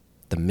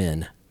 the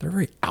men, they're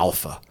very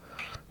alpha.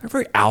 They're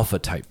very alpha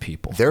type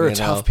people. They're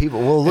tough people.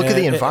 Well, look at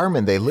the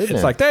environment they live in.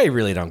 It's like they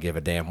really don't give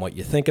a damn what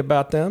you think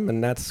about them,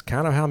 and that's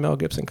kind of how Mel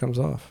Gibson comes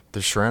off.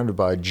 They're surrounded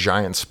by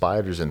giant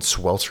spiders and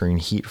sweltering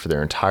heat for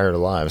their entire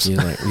lives. He's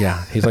like,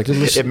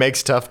 it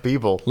makes tough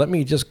people. Let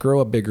me just grow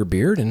a bigger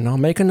beard, and I'll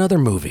make another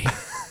movie.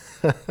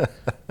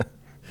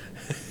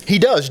 He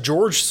does.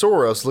 George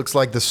Soros looks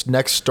like this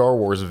next Star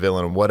Wars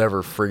villain,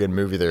 whatever friggin'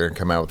 movie they're going to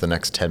come out with the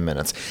next 10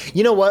 minutes.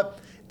 You know what?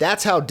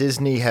 That's how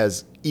Disney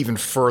has even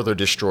further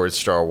destroyed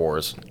Star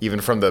Wars, even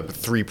from the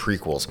 3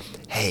 prequels.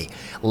 Hey,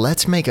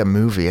 let's make a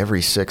movie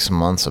every 6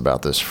 months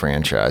about this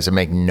franchise and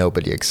make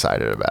nobody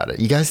excited about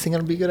it. You guys think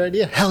that'll be a good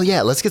idea? Hell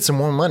yeah, let's get some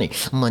more money.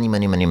 Money.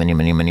 That's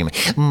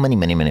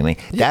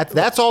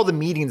all the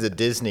meetings at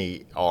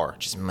Disney are.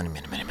 Just money.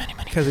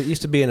 Because it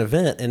used to be an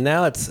event, and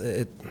now it's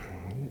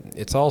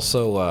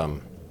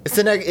also...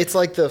 It's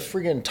like the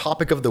friggin'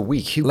 topic of the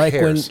week. Who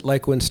cares?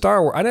 When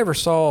Star Wars...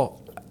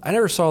 I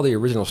never saw the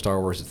original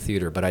Star Wars at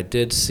theater, but I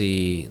did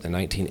see the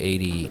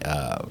 1980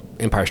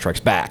 Empire Strikes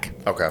Back.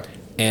 Okay.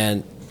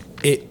 And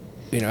it,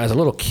 as a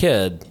little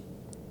kid,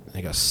 I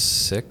think I was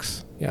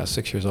 6. Yeah, I was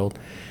 6 years old.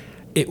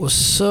 It was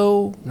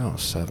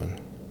 7.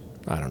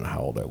 I don't know how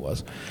old I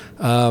was.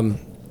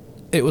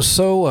 It was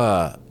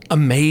so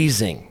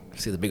amazing.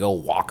 See the big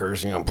old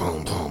walkers, boom,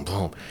 boom,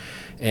 boom,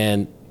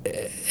 and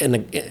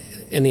the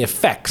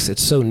effects.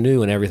 It's so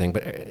new and everything.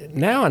 But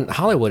now in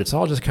Hollywood, it's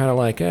all just kind of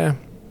like,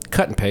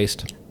 cut and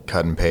paste.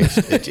 Cut and paste.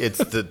 It's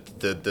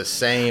the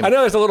same. I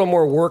know there's a little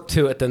more work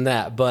to it than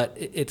that, but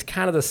it's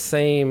kind of the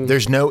same.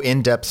 There's no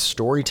in-depth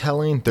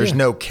storytelling. There's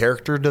no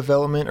character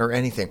development or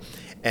anything.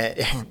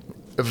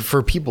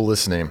 For people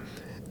listening,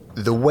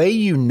 the way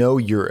you know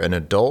you're an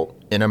adult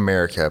in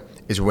America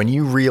is when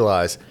you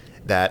realize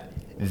that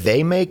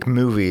they make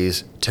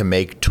movies to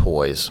make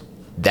toys.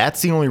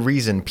 That's the only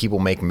reason people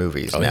make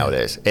movies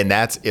nowadays. And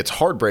it's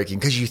heartbreaking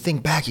because you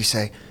think back, you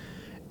say,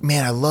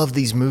 man, I love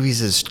these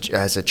movies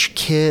as a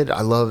kid.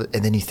 And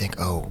then you think,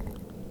 oh,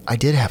 I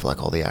did have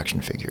like all the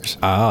action figures.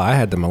 Oh, I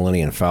had the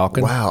Millennium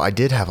Falcon. Wow, I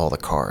did have all the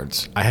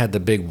cards. I had the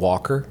big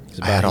walker.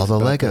 I had all the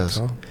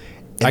Legos.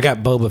 I got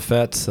Boba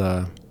Fett's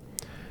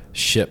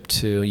ship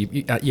to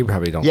you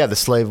probably don't. Yeah, the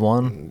Slave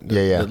One.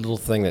 The little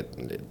thing that.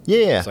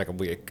 It's like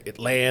it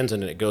lands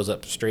and then it goes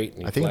up straight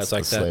and I think flies it's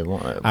like the that. Slave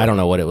One. I don't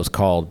know what it was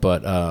called,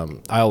 but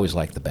I always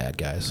liked the bad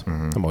guys.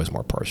 I'm always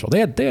more partial. They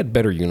had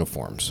better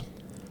uniforms.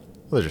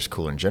 Well, they're just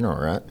cool in general,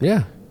 right?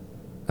 Yeah.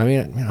 I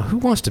mean, who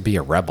wants to be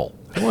a rebel?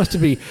 Who wants to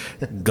be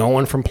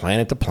going from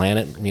planet to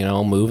planet,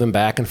 moving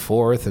back and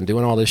forth and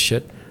doing all this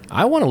shit?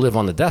 I want to live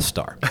on the Death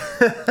Star.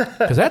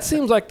 Because that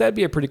seems like that'd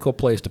be a pretty cool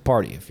place to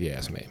party, if you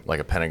ask me. Like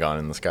a Pentagon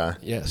in the sky?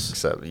 Yes.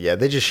 Except,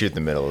 they just shoot in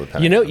the middle of the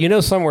Pentagon. You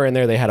know, somewhere in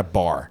there they had a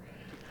bar.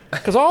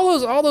 Because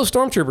all those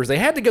stormtroopers, they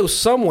had to go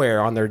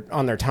somewhere on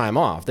their time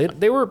off.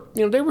 They were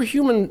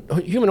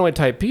humanoid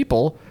type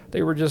people.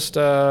 They were just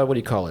what do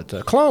you call it?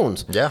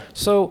 Clones. Yeah.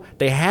 So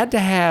they had to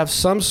have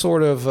some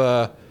sort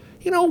of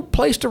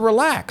place to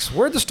relax.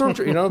 Where'd the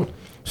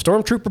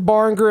stormtrooper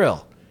bar and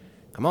grill?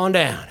 Come on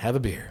down, have a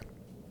beer,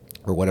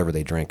 or whatever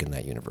they drink in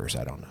that universe.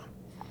 I don't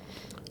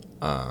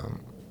know.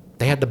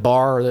 They had the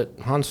bar that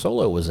Han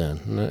Solo was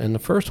in the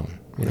first one.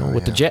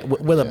 With a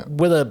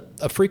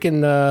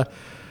freaking.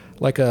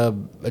 Like a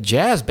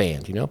jazz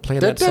band,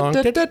 playing that song.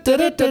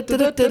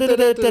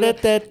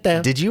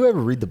 Did you ever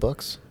read the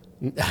books?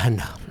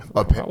 No.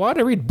 Why'd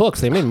I read books?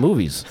 They made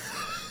movies.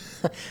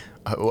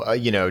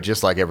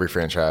 Just like every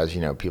franchise,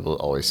 people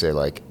always say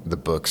like the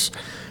books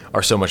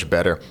are so much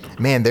better.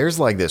 Man, there's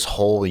like this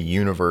whole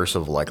universe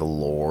of like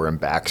lore and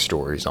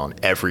backstories on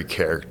every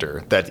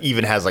character that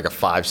even has like a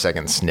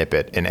 5-second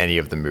snippet in any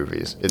of the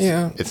movies.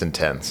 It's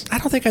intense. I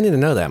don't think I need to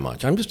know that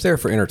much. I'm just there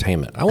for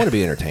entertainment. I want to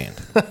be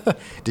entertained.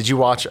 Did you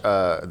watch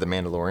The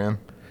Mandalorian?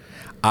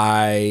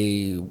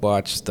 I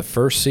watched the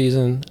first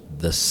season,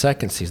 the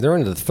second season. They're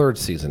into the third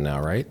season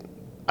now, right?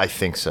 I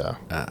think so.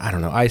 I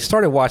don't know. I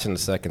started watching the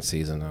second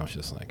season. And I was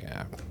just like,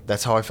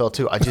 That's how I felt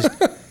too.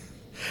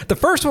 The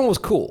first one was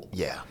cool.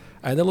 Yeah.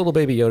 And the little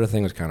Baby Yoda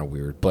thing was kind of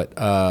weird, but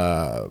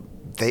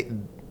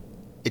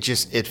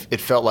it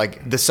felt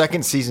like the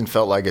second season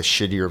felt like a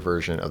shittier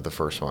version of the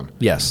first one.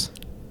 Yes.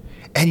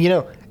 And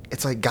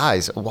it's like,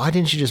 guys, why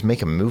didn't you just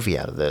make a movie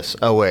out of this?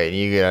 Oh wait,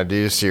 you gotta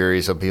do a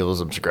series so people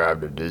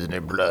subscribe to Disney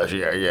Plus.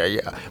 Yeah.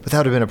 But that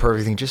would have been a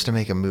perfect thing just to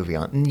make a movie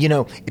on.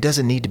 It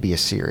doesn't need to be a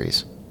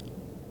series.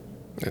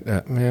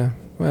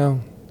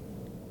 Well,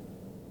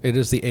 it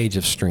is the age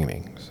of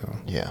streaming, so.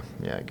 Yeah,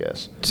 I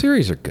guess.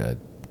 Series are good.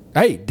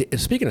 Hey,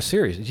 speaking of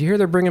series, did you hear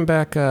they're bringing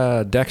back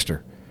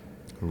Dexter?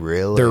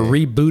 Really? They're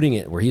rebooting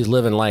it where he's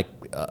living like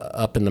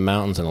up in the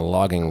mountains in a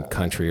logging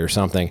country or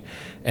something,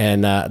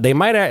 and they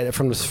might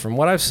from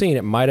what I've seen,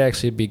 it might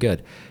actually be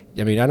good.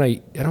 I mean,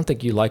 I don't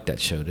think you liked that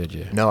show, did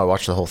you? No, I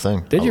watched the whole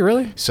thing. Did you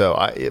really?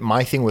 So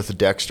my thing with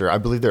Dexter, I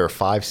believe there are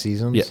 5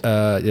 seasons.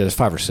 Yeah, there's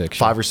 5 or 6.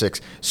 5 or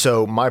 6.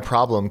 So my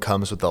problem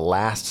comes with the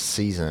last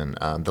season.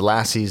 The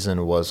last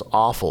season was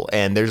awful,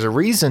 and there's a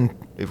reason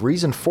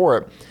for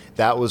it.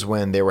 That was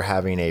when they were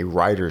having a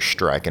writer's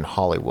strike in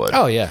Hollywood.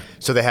 Oh yeah.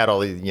 So they had all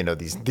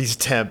these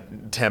temp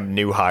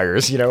new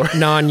hires,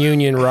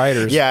 non-union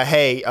writers. Yeah.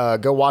 Hey,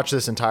 go watch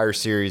this entire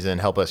series and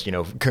help us,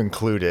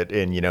 conclude it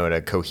in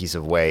a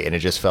cohesive way. And it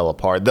just fell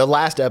apart. The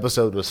last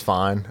episode was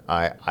fine.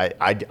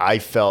 I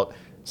felt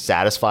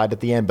satisfied at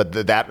the end, but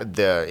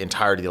the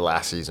entirety of the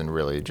last season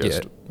really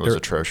just was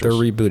atrocious. They're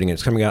rebooting it.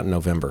 It's coming out in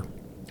November.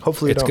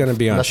 Hopefully, it's going to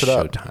be on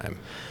Showtime.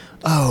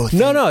 Oh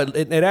no!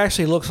 It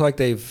actually looks like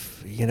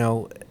they've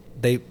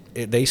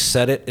they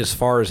set it as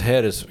far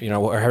ahead as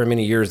however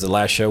many years the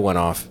last show went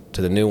off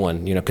to the new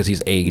one. Because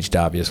he's aged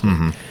obviously,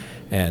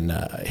 and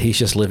he's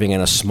just living in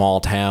a small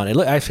town. It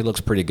actually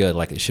looks pretty good.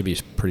 Like it should be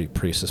pretty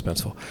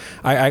suspenseful.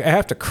 I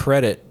have to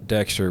credit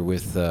Dexter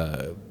with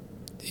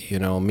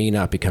me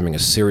not becoming a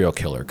serial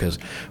killer, because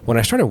when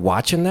I started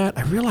watching that,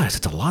 I realized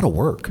it's a lot of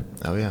work.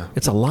 Oh yeah,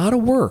 it's a lot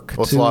of work.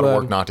 Well, it's a lot of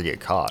work not to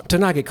get caught. To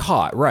not get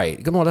caught,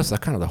 right? Well, that's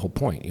kind of the whole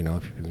point. If you're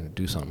going to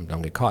do something,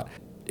 don't get caught.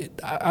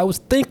 I was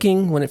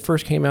thinking when it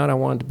first came out, I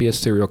wanted to be a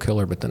serial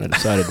killer, but then I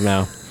decided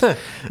no.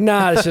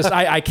 It's just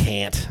I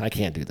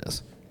can't do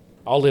this.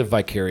 I'll live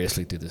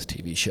vicariously through this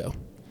TV show.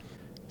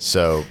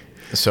 So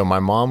my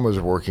mom was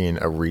working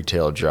a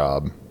retail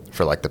job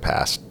for like the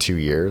past 2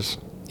 years.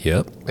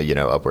 Yep.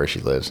 Up where she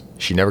lives.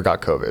 She never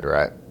got COVID,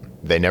 right?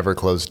 They never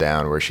closed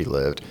down where she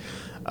lived.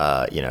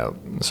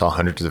 Saw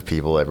hundreds of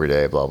people every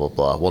day, blah, blah,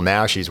 blah. Well,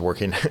 now she's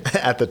working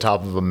at the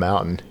top of a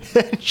mountain.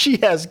 She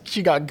got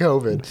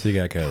COVID. She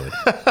got COVID.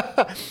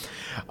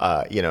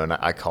 And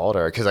I called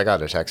her because I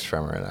got a text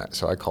from her.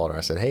 So I called her.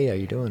 I said, hey, how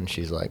you doing? And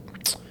she's like,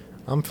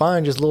 I'm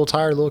fine, just a little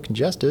tired, a little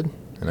congested.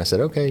 And I said,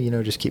 okay,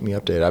 just keep me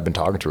updated. I've been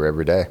talking to her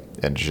every day.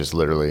 And just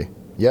literally,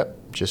 yep,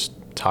 just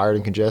tired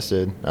and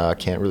congested.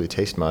 Can't really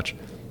taste much.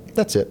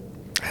 That's it.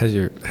 Has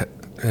your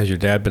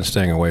dad been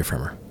staying away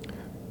from her?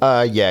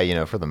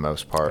 Yeah, for the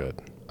most part.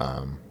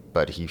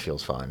 But he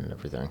feels fine and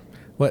everything.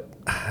 What?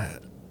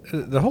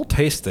 The whole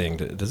taste thing,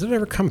 does it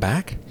ever come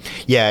back?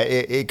 Yeah,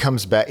 it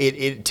comes back.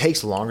 It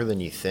takes longer than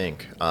you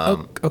think.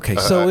 Okay,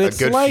 so it's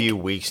a good like, few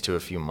weeks to a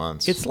few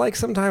months. It's like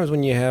sometimes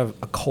when you have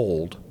a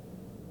cold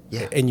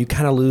Yeah. And you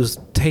kind of lose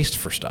taste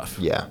for stuff.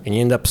 Yeah. And you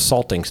end up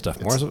salting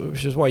stuff more,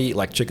 which is why you eat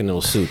like chicken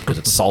noodle soup, because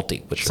it's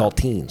salty with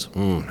saltines.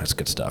 That's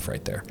good stuff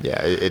right there.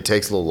 Yeah, it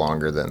takes a little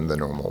longer than the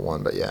normal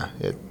one, but yeah,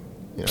 it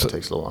takes a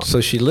little longer. So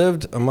she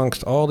lived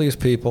amongst all these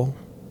people,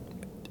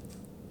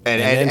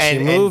 and then she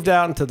moved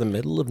out into the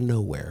middle of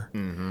nowhere.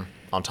 Mm-hmm.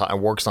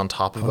 And works on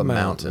top of a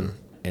mountain.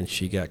 And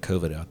she got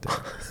COVID out there.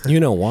 You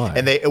know why?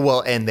 And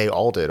they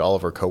all did. All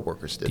of her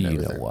coworkers did. Do you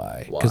know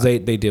why? Because they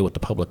deal with the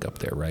public up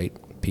there, right?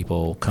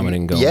 People coming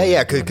and going.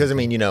 Yeah. Because I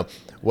mean,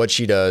 what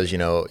she does,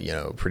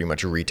 pretty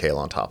much retail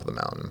on top of the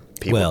mountain.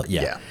 People, well,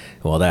 yeah.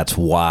 Well, that's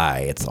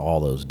why it's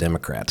all those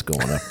Democrats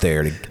going up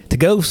there to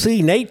go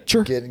see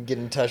nature. Get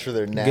in touch with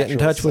their natural Get in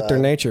touch side. with their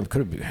nature.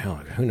 Could be, hell,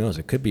 who knows?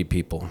 It could be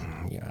people.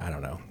 Yeah, I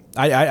don't know.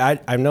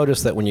 I've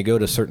noticed that when you go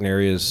to certain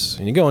areas,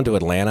 and you go into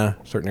Atlanta,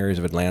 certain areas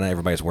of Atlanta,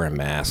 everybody's wearing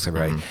masks.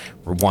 Everybody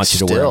wants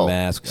you to wear a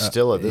mask.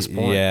 Still at this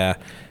point. Yeah.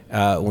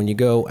 When you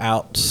go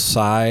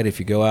outside, if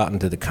you go out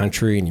into the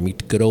country and you meet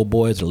the good old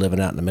boys that are living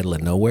out in the middle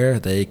of nowhere,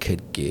 they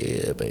could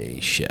give a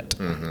shit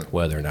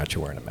whether or not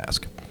you're wearing a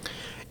mask.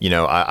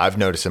 I've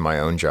noticed in my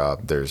own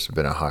job, there's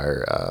been a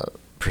higher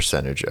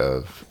percentage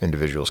of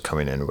individuals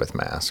coming in with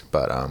masks.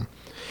 But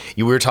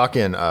we were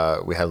talking,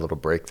 we had a little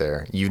break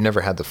there. You've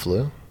never had the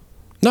flu?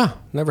 No,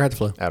 never had the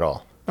flu. At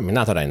all? I mean,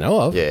 not that I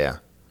know of. Yeah.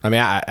 I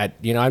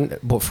mean,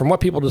 but from what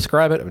people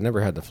describe it, I've never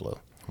had the flu.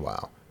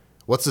 Wow.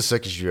 What's the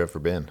sickest you've ever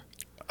been?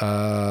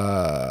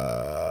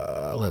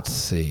 Let's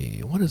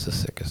see. What is the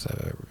sickest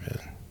I've ever been?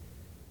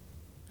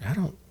 I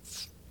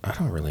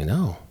don't really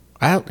know.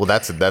 Well,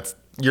 that's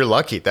you're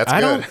lucky. That's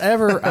I good. don't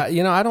ever,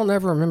 I don't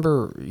ever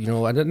remember, I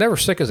was never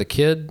sick as a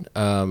kid.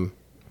 I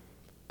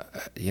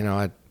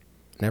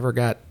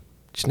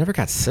just never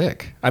got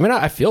sick. I mean,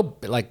 I feel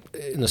like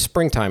in the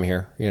springtime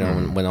here,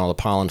 when all the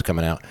pollen's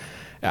coming out,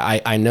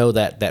 I know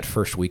that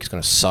first week's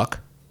going to suck,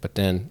 but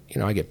then,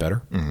 I get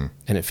better.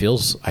 And it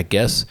feels, I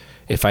guess,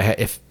 if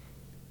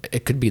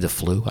it could be the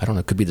flu. I don't know.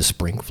 It could be the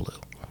spring flu.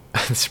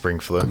 Spring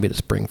flu. Could be the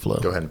spring flu.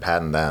 Go ahead and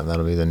patent that.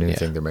 That'll be the new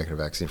thing they're making a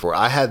vaccine for.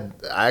 I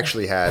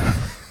actually had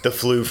the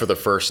flu for the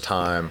first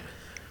time.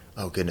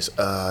 Oh goodness,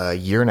 a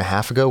year and a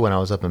half ago when I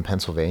was up in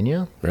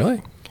Pennsylvania.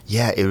 Really?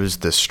 Yeah, it was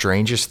the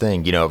strangest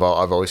thing. I've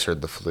always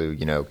heard the flu,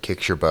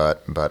 kicks your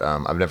butt, but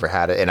I've never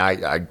had it, and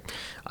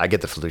I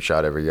get the flu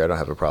shot every year. I don't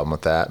have a problem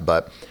with that,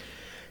 but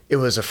it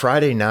was a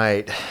Friday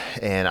night,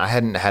 and I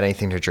hadn't had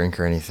anything to drink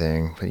or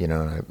anything. But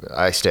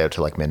I stay up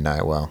till like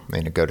midnight. Well,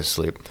 go to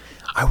sleep.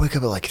 I wake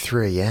up at like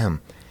 3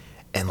 a.m.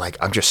 and like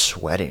I'm just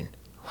sweating.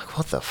 I'm like,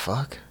 what the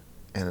fuck?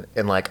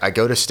 And like I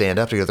go to stand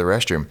up to go to the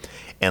restroom,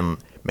 and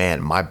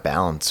man, my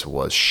balance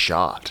was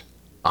shot.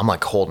 I'm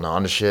like holding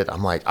on to shit.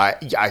 I'm like,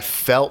 I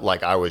felt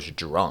like I was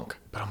drunk,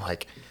 but I'm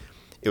like,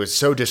 it was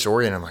so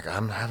disorienting. I'm like, I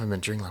haven't been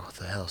drinking. Like, what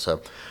the hell?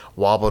 So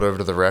wobbled over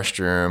to the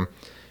restroom,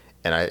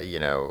 and I,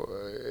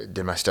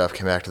 did my stuff,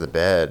 came back to the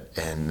bed,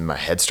 and my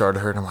head started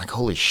hurting. I'm like,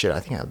 holy shit, I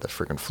think I have the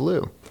freaking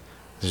flu.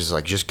 It's just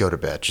like, just go to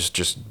bed.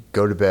 Just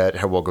go to bed.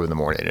 I woke up in the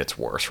morning, and it's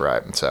worse,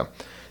 right? And so,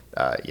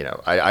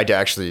 I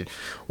actually,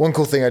 one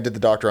cool thing, I did the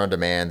doctor on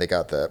demand. They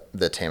got the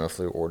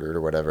Tamiflu ordered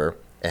or whatever.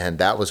 And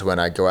that was when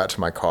I go out to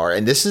my car.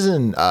 And this is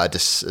in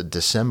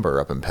December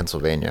up in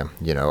Pennsylvania.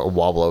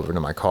 Wobble over to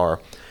my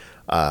car,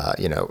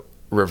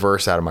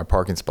 reverse out of my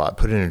parking spot,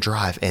 put it in a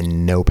drive,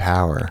 and no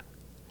power.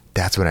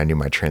 That's when I knew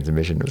my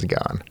transmission was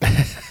gone.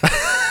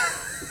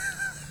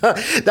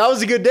 That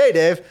was a good day,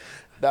 Dave.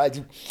 I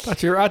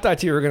thought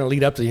you were going to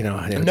lead up to,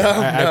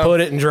 I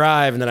put it in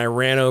drive, and then I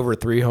ran over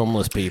 3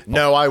 homeless people.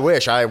 No, I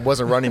wish. I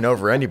wasn't running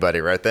over anybody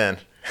right then.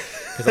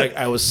 Because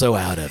I was so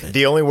out of it.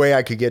 The only way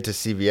I could get to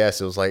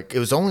CVS, it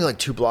was only like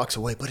 2 blocks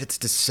away, but it's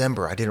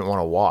December. I didn't want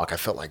to walk. I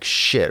felt like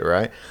shit,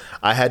 right?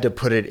 I had to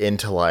put it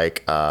into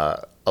like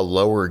a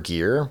lower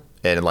gear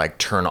and like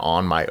turn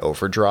on my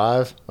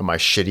overdrive on my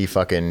shitty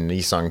fucking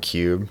Nissan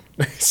Cube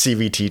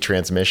CVT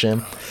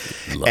transmission.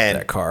 Love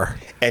that car.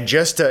 And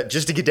just to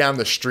get down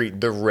the street,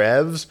 the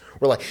revs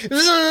were like,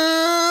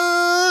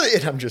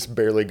 and I'm just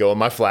barely going.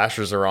 My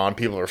flashers are on.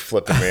 People are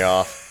flipping me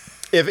off.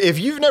 If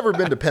you've never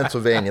been to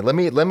Pennsylvania, let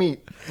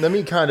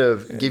me kind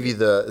of give you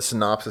the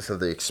synopsis of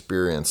the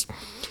experience.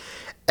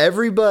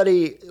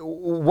 Everybody,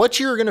 what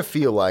you're going to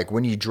feel like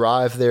when you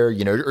drive there,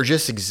 or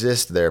just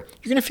exist there,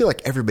 you're going to feel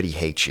like everybody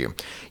hates you.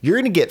 You're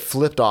going to get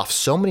flipped off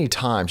so many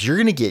times. You're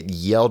going to get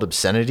yelled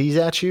obscenities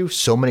at you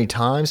so many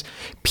times.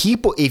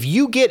 People, if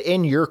you get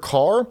in your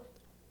car,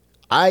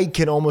 I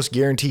can almost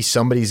guarantee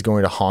somebody's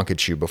going to honk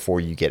at you before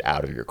you get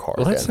out of your car.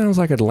 Well, that sounds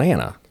like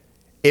Atlanta.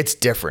 It's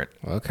different.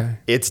 Okay.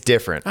 It's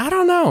different. I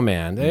don't know,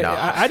 man. No.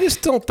 I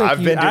just don't think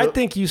I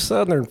think you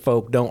Southern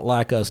folk don't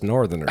like us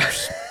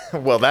Northerners.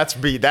 Well, that's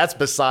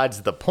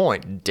besides the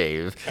point,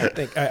 Dave.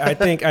 I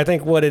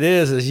think what it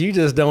is you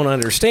just don't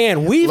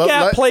understand. We've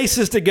got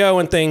places to go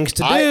and things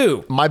to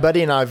do. My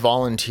buddy and I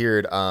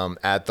volunteered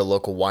at the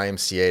local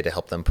YMCA to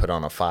help them put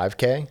on a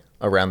 5K.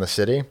 around the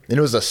city, and it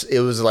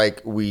was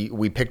like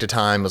we picked a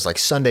time. It was like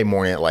Sunday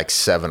morning at like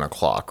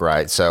 7:00,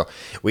 right? So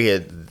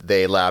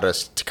they allowed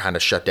us to kind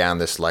of shut down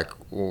this like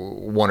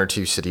 1 or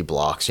 2 city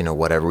blocks,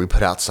 whatever. We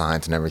put out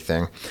signs and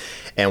everything,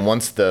 and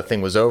once the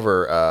thing was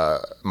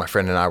over, my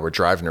friend and I were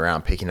driving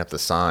around picking up the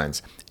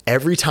signs.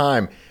 Every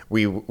time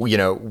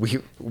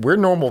we're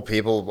normal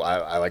people,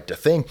 I like to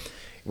think.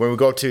 When we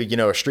go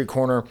to, a street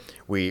corner,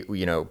 we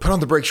put on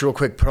the brakes real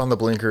quick, put on the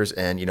blinkers,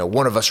 and,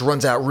 one of us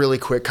runs out really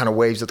quick, kind of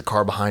waves at the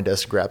car behind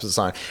us, grabs the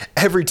sign.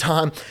 Every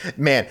time,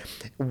 man,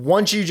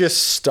 once you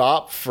just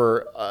stop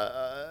for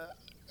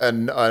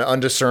an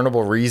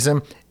undiscernible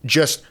reason,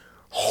 just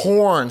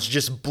horns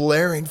just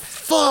blaring,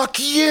 fuck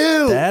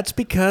you. That's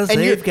because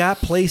they've got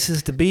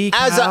places to be,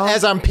 Kyle.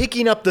 As I'm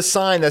picking up the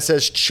sign that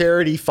says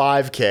charity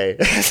 5K,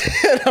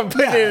 and I'm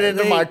putting it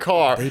into my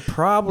car. They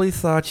probably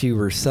thought you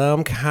were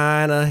some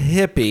kind of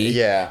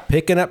hippie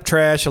picking up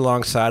trash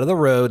alongside of the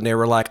road, and they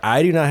were like,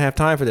 I do not have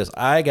time for this.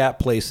 I got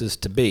places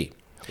to be.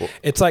 Well,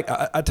 it's like,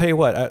 I'll tell you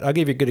what, I'll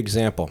give you a good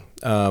example.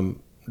 The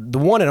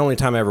one and only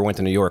time I ever went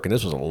to New York, and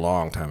this was a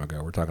long time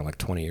ago, we're talking like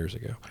 20 years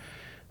ago,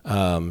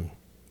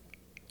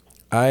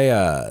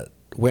 I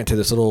went to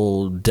this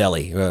little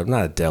deli,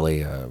 not a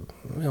deli,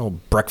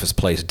 breakfast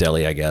place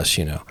deli, I guess,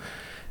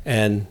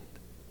 and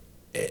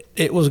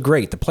it was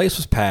great. The place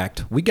was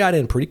packed. We got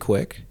in pretty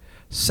quick,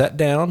 sat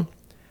down.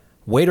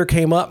 Waiter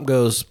came up and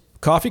goes,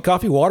 coffee,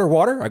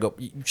 water. I go,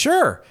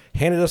 sure.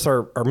 Handed us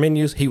our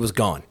menus. He was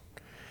gone.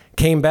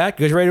 Came back,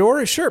 goes, ready to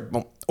order? Sure.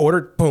 Boom.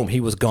 Ordered, boom,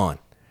 he was gone.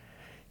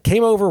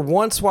 Came over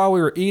once while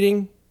we were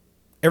eating.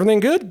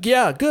 Everything good?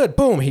 Yeah, good.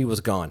 Boom, he was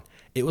gone.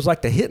 It was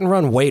like the hit and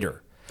run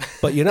waiter.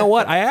 But you know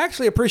what? I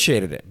actually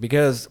appreciated it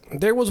because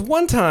there was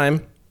one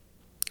time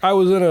I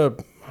was in where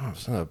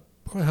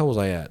the hell was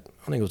I at?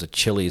 I think it was a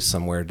Chili's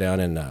somewhere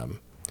down in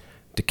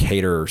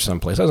Decatur or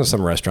someplace. I was in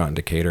some restaurant in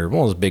Decatur,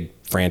 one of those big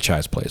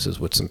franchise places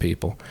with some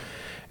people.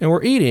 And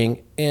we're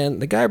eating, and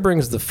the guy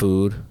brings the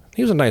food.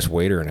 He was a nice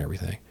waiter and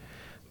everything.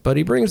 But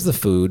he brings the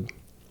food,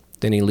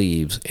 then he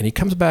leaves, and he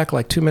comes back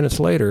like 2 minutes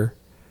later,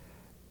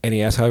 and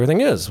he asks how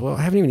everything is. Well,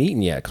 I haven't even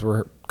eaten yet because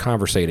we're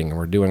conversating and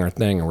we're doing our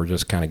thing and we're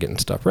just kind of getting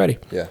stuff ready.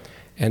 Yeah.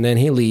 And then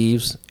he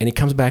leaves and he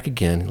comes back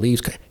again,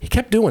 leaves. He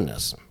kept doing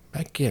this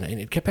back again and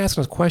he kept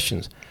asking us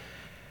questions.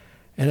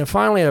 And then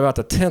finally, at about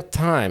the 10th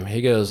time,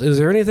 he goes, is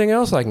there anything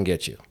else I can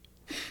get you?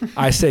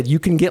 I said, you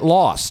can get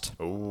lost.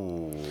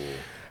 Ooh.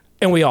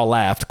 And we all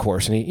laughed, of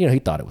course. And he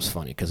thought it was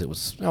funny because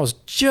I was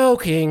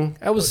joking.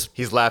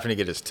 He's laughing to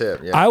get his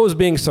tip. Yeah. I was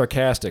being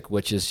sarcastic,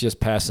 which is just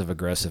passive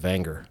aggressive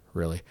anger,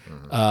 really.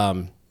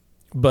 Mm-hmm.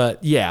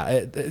 But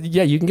yeah,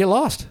 you can get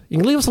lost. You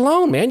can leave us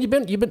alone, man.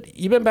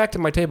 You've been back to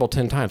my table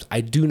 10 times.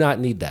 I do not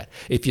need that.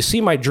 If you see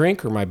my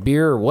drink or my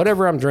beer or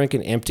whatever I'm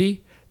drinking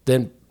empty,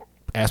 then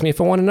ask me if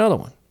I want another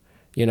one.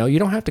 You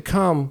don't have to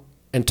come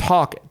and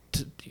talk.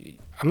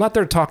 I'm not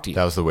there to talk to you.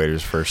 That was the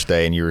waiter's first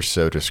day, and you were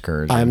so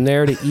discouraged. I'm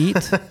there to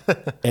eat,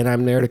 and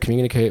I'm there to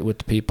communicate with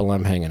the people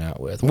I'm hanging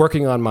out with. I'm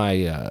working on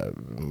my,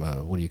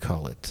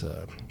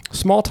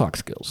 small talk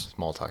skills.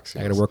 Small talk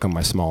skills. I got to work on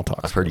my small talk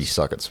skills. I've heard you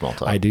suck at small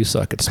talk. I do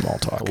suck at small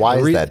talk. Why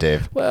is that,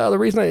 Dave? Well, the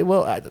reason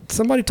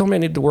somebody told me I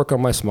needed to work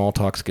on my small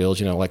talk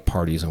skills, like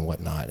parties and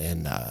whatnot.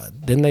 And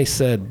then they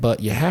said,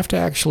 but you have to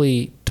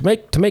actually,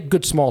 to make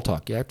good small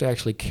talk, you have to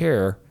actually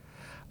care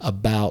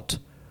about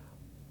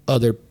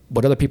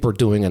what other people are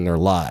doing in their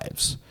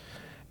lives.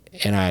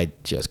 And I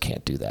just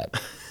can't do that.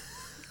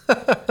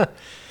 I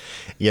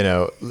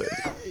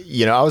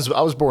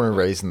was born and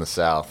raised in the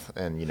South,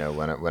 and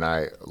when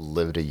I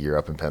lived a year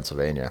up in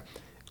Pennsylvania,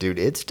 dude,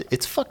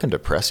 it's fucking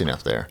depressing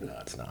up there. No,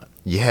 it's not.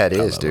 Yeah, it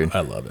is, dude.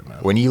 I love it, man.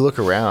 When you look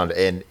around,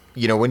 and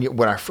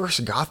when I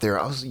first got there,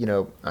 I was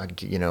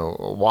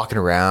walking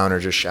around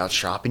or just out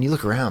shopping. You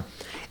look around,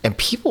 and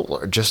people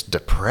are just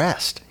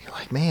depressed. You're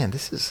like, man,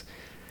 this is.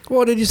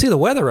 Well, did you see the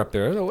weather up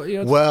there?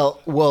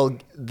 Well,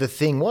 the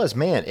thing was,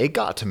 man, it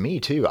got to me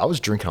too. I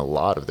was drinking a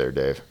lot up there,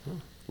 Dave.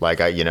 Like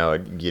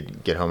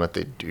you'd get home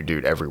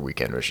dude, every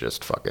weekend was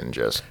just fucking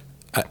just.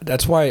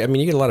 That's why,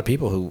 you get a lot of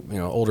people who,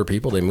 older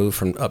people, they move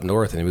from up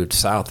north and they move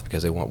south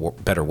because they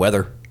want better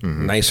weather,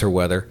 nicer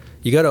weather.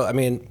 You go to,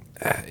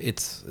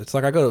 it's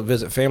like I go to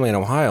visit family in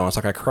Ohio, and it's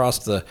like I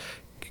cross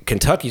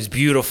Kentucky's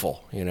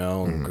beautiful,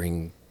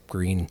 green,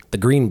 the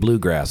green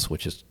bluegrass,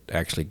 which is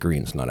actually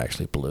green, it's not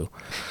actually blue.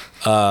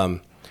 And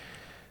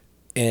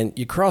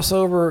you cross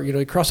over,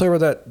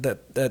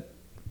 that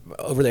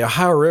over the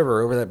Ohio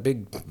River, over that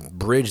big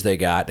bridge they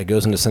got that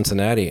goes into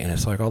Cincinnati, and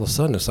it's like all of a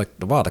sudden it's like,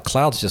 wow, the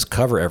clouds just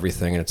cover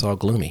everything and it's all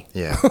gloomy.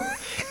 Yeah.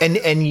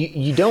 and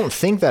you don't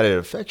think that it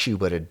affects you,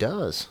 but it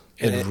does.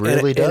 It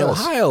really does. In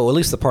Ohio, at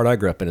least the part I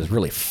grew up in, is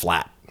really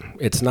flat.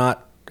 It's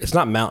not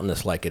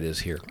mountainous like it is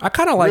here. I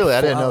kind of like. Really,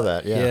 I didn't know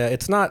that. Yeah. Yeah,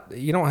 it's not.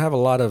 You don't have a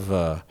lot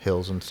of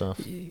hills and stuff.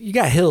 You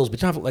got hills,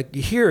 but you don't have, like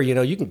here.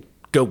 You can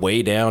go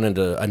way down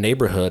into a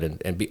neighborhood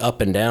and be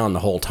up and down the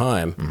whole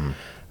time. Mm-hmm.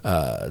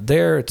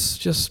 There, it's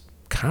just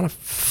kind of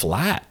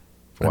flat.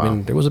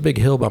 Wow. There was a big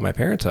hill by my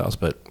parents' house,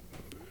 but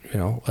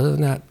other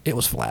than that, it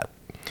was flat.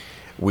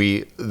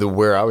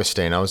 where I was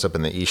staying, I was up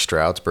in the East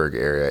Stroudsburg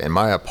area, and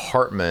my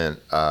apartment,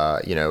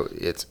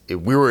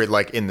 we were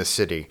like in the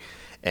city,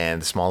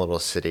 and the small little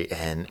city,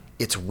 and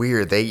it's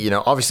weird. They,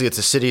 obviously it's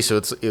a city, so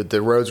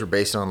the roads were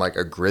based on like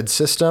a grid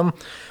system,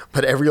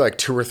 but every like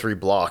 2 or 3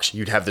 blocks,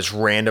 you'd have this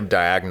random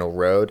diagonal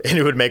road, and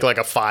it would make like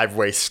a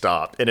 5-way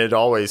stop, and it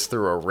always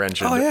threw a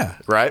wrench in. Oh yeah,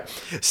 right.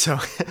 So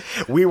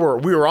we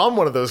were on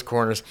one of those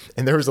corners,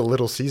 and there was a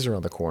Little Caesar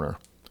on the corner.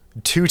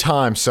 2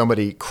 times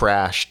somebody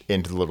crashed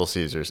into the Little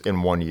Caesars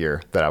in 1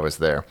 year that I was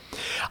there.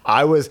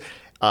 I was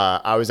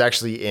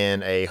actually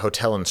in a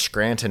hotel in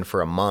Scranton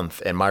for a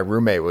month, and my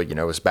roommate,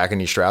 was back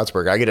in East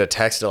Stroudsburg. I get a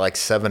text at like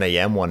 7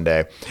 a.m. one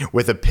day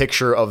with a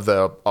picture of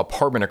the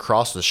apartment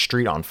across the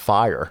street on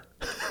fire.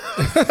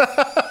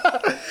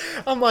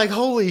 I'm like,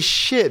 holy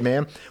shit,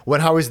 man.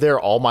 When I was there,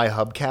 all my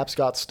hubcaps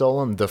got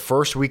stolen. The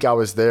first week I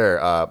was there,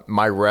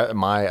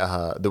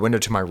 the window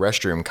to my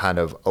restroom kind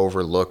of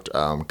overlooked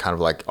kind of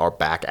like our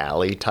back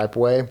alley type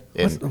way.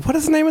 What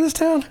is the name of this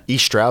town?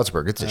 East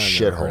Stroudsburg. It's a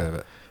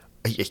shithole.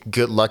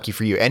 Good, lucky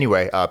for you.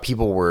 Anyway,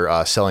 people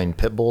were selling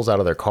pit bulls out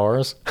of their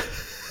cars.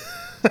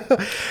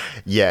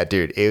 Yeah,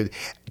 dude.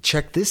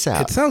 Check this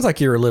out. It sounds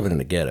like you were living in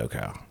the ghetto,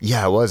 Kyle.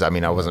 Yeah, I was. I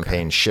mean, I wasn't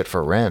paying shit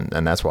for rent,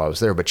 and that's why I was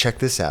there. But check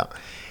this out.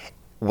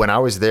 When I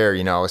was there,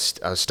 I was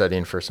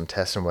studying for some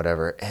tests and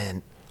whatever,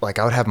 and like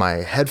I would have my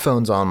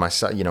headphones on,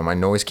 my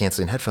noise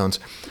canceling headphones,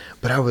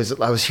 but I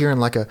was hearing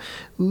like a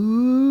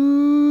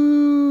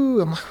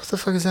ooh. I'm like, what the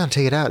fuck is that?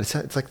 Take it out. It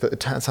sounds like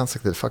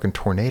the fucking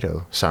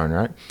tornado siren,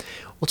 right?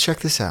 Well,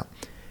 check this out.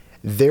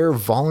 Their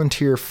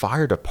volunteer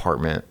fire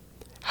department,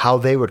 how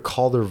they would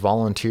call their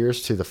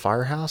volunteers to the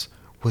firehouse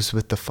was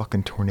with the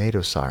fucking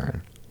tornado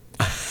siren.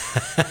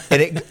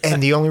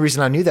 And the only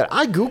reason I knew that,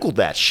 I Googled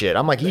that shit.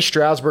 I'm like, East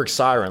Stroudsburg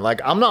siren. Like,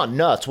 I'm not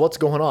nuts. What's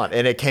going on?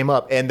 And it came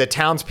up, and the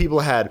townspeople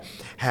had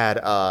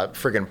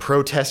friggin'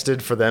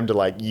 protested for them to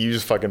like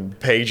use fucking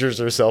pagers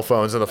or cell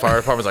phones, and the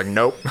fire department's like,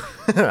 nope,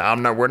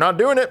 we're not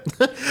doing it.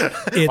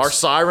 Our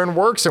siren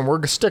works, and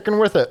we're sticking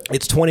with it.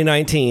 It's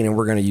 2019, and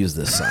we're going to use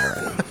this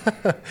siren.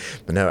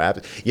 But no,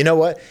 you know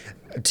what?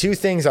 2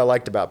 things I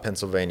liked about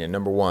Pennsylvania.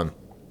 Number 1,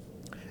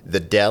 the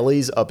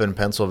delis up in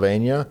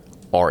Pennsylvania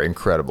are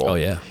incredible. Oh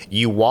yeah.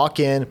 You walk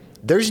in,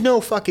 there's no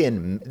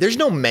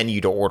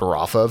menu to order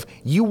off of.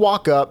 You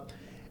walk up,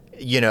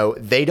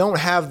 they don't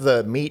have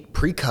the meat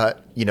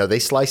pre-cut, they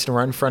slice it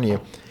right in front of you.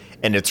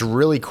 And it's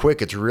really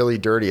quick, it's really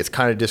dirty. It's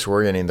kind of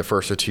disorienting the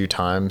first or 2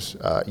 times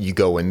you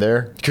go in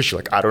there, because you're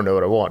like, I don't know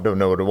what I want.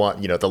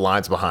 The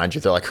line's behind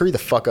you. They're like, hurry the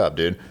fuck up,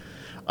 dude.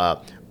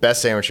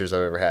 Best sandwiches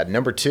I've ever had.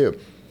 Number 2,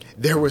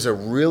 there was a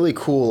really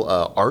cool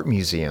art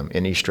museum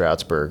in East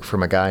Stroudsburg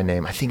from a guy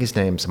named, I think his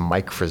name's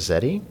Mike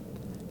Frazzetti.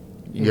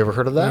 You ever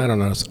heard of that? I don't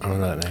know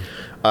that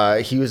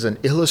name. He was an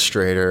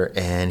illustrator,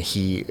 and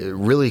he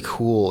really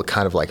cool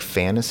kind of like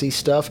fantasy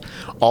stuff.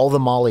 All the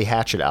Molly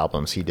Hatchet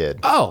albums he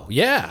did. Oh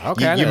yeah,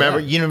 okay. You remember?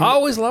 I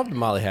always loved the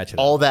Molly Hatchet.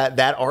 All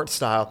that art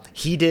style.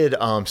 He did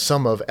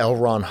some of L.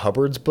 Ron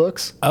Hubbard's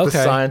books. Okay. The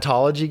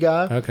Scientology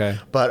guy. Okay.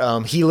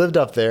 But he lived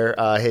up there,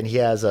 and he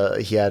had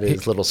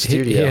his little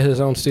studio. He had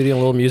his own studio,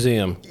 little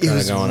museum. It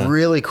was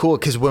really cool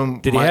because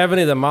did he have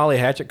any of the Molly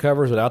Hatchet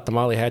covers without the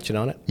Molly Hatchet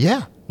on it?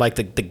 Yeah. Like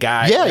the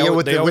guy,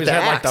 with the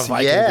axe,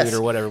 like the Viking dude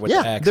or whatever. With the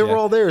axe, they were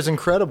all there. It was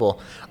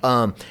incredible.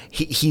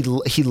 He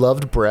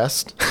loved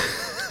breast.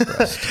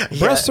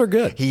 Breasts are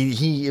good.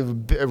 He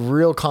a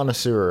real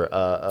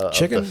connoisseur.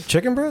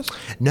 Chicken breast?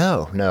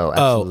 No,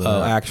 absolutely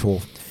not. Actual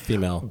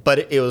female.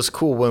 But it was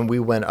cool when we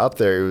went up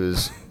there. It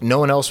was no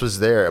one else was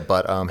there,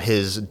 but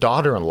his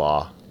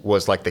daughter-in-law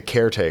was like the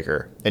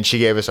caretaker, and she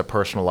gave us a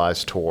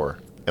personalized tour.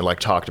 And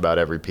like talked about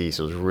every piece.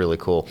 It was really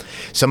cool.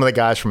 Some of the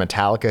guys from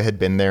Metallica had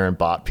been there and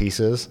bought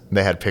pieces.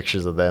 They had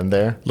pictures of them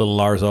there. Little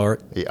Lars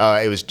Art. It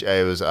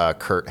was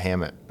Kurt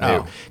Hammett.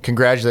 Oh. Hey,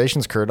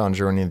 congratulations, Kurt, on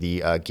joining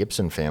the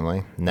Gibson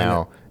family.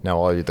 Now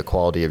all the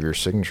quality of your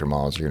signature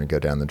models are going to go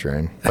down the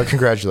drain. But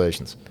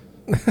congratulations.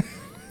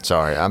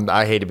 Sorry,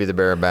 I hate to be the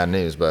bearer of bad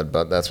news, but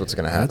that's what's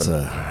going to happen.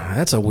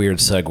 That's a weird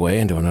segue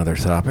into another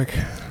topic.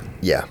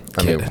 Yeah,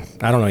 I don't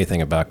know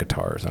anything about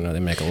guitars. I know they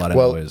make a lot of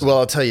noise. Well,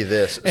 I'll tell you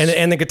this,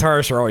 and the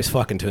guitarists are always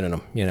fucking tuning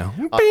them.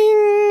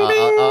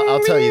 I'll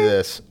tell you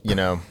this.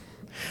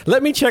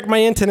 Let me check my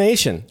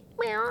intonation.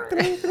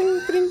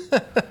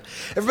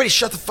 Everybody,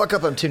 shut the fuck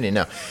up! I'm tuning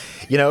now.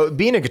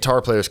 Being a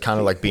guitar player is kind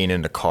of like being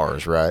into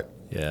cars, right?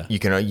 Yeah. You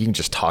can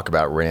just talk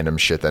about random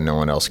shit that no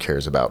one else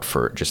cares about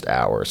for just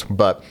hours.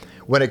 But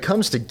when it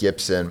comes to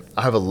Gibson,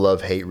 I have a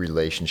love-hate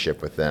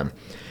relationship with them.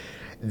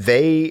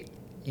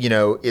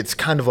 It's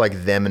kind of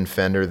like them and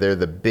Fender. They're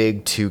the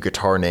big 2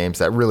 guitar names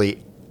that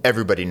really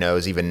everybody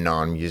knows, even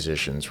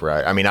non-musicians,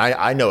 right? I mean,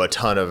 I know a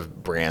ton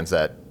of brands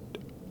that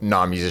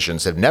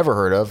non-musicians have never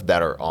heard of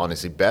that are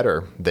honestly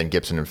better than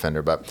Gibson and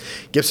Fender. But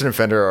Gibson and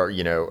Fender are,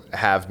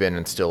 have been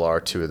and still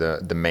are 2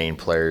 of the main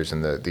players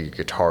in the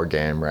guitar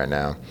game right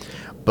now.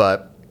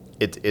 But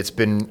it's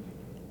been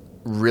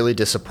really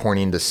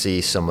disappointing to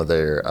see some of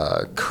their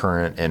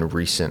current and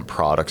recent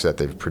products that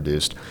they've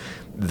produced.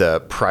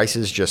 the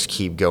prices just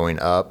keep going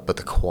up, but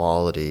the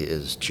quality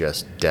is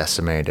just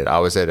decimated. I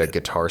was at a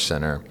Guitar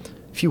Center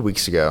a few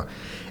weeks ago,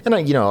 and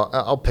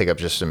I'll pick up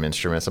just some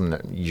instruments. I'm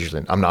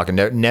not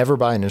gonna never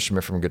buy an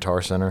instrument from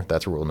Guitar Center.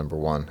 That's rule number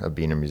one of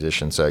being a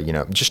musician. So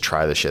just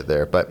try the shit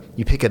there. But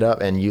you pick it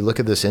up and you look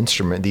at these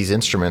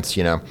instruments.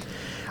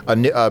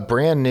 A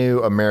brand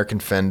new American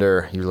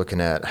Fender, you're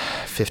looking at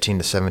 $1,500 to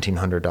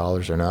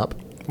 $1,700 and up.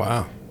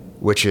 Wow,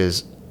 which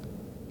is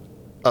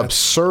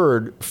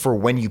absurd for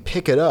when you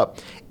pick it up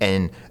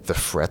and the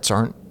frets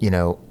aren't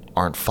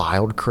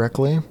filed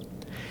correctly.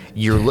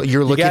 You're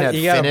looking at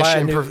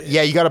finish.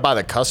 You got to buy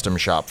the custom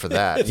shop for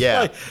that.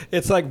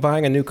 It's like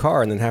buying a new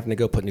car and then having to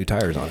go put new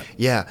tires on it.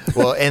 Yeah,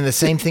 well, and the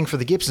same thing for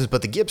the Gibsons,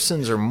 but the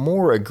Gibsons are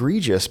more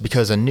egregious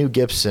because a new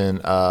Gibson,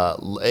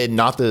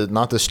 not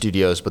the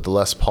Studios, but the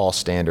Les Paul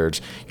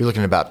standards, you're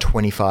looking at about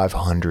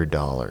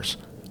 $2,500.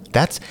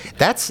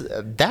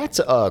 That's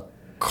a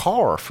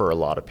car for a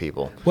lot of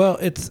people. Well,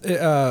 it's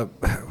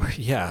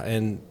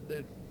and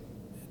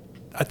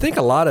I think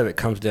a lot of it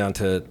comes down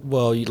to,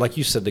 like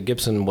you said, the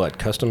Gibson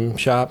custom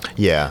shop.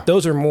 Yeah,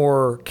 those are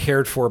more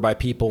cared for by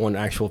people in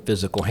actual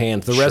physical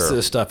hands. The rest of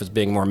this stuff is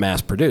being more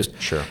mass produced.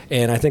 Sure,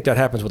 and I think that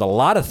happens with a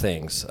lot of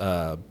things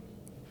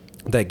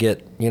that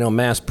get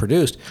mass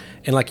produced.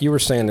 And like you were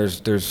saying,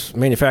 there's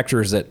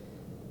manufacturers that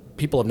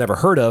people have never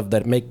heard of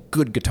that make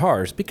good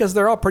guitars because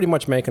they're all pretty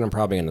much making them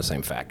probably in the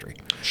same factory.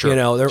 Sure.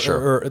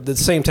 Or the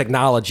same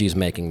technology is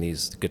making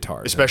these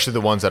guitars. Especially the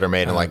ones that are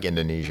made in like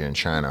Indonesia and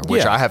China,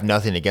 which I have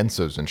nothing against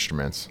those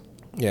instruments.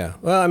 Yeah.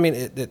 Well, I mean,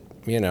 it's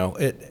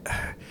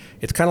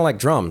kind of like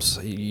drums.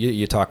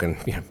 You're talking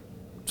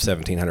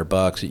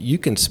 $1,700. You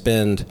can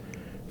spend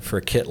for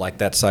a kit like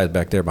that size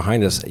back there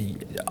behind us,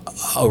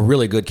 a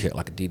really good kit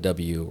like a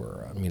DW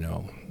or a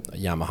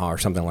Yamaha or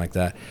something like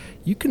that.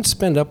 You can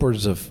spend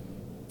upwards of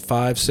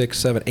 $5,000,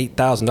 $6,000,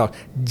 $8,000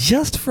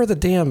 just for the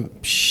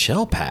damn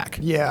shell pack.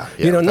 Yeah,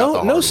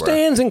 no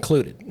stands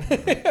included.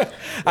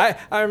 I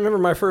remember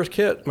my first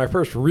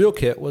real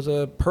kit was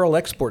a Pearl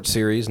Export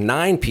Series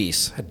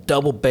 9-piece, had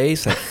double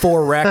bass, had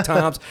 4 rack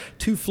toms,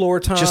 2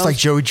 floor toms, just like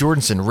Joey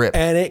Jordison ripped.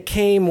 And it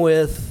came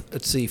with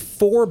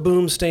 4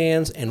 boom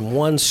stands and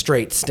 1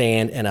 straight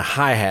stand and a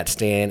hi-hat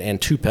stand and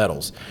 2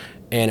 pedals,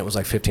 and it was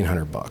like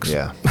 $1,500.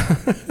 Yeah.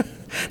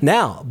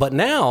 Now,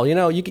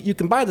 you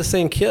can buy the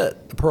same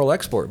kit, the Pearl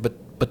Export,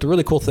 but the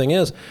really cool thing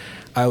is,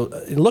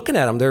 looking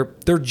at them,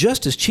 they're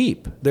just as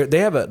cheap.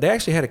 They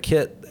actually had a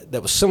kit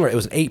that was similar. It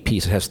was an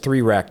 8-piece. It has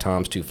 3 rack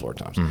toms, 2 floor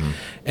toms,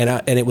 and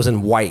it was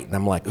in white. And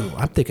I'm like, ooh,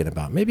 I'm thinking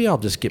about maybe I'll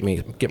just get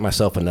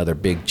myself another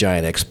big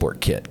giant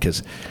export kit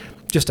just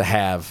to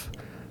have,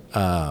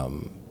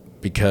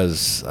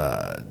 because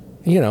that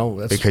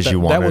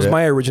was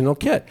my original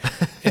kit.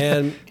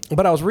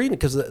 But I was reading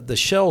because the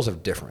shells are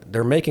different.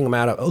 They're making them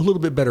out of a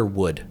little bit better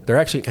wood. They're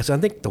actually, because I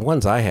think the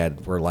ones I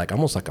had were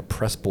almost like a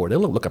press board. They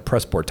look like a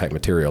press board type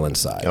material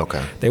inside.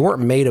 Okay. They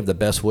weren't made of the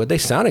best wood. They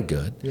sounded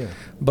good. Yeah.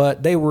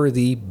 But they were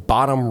the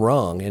bottom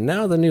rung. And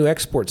now the new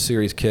Export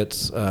Series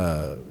kits,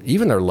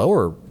 even their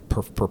lower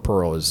per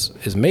Pearl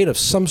is made of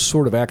some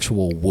sort of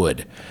actual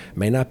wood. It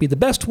may not be the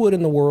best wood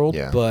in the world,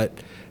 but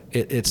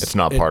it's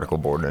not particle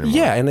board anymore.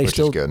 Yeah, and they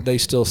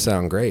still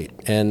sound great.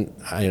 And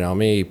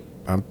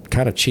I'm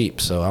kind of cheap,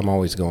 so I'm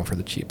always going for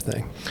the cheap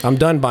thing. I'm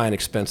done buying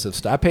expensive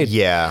stuff. I paid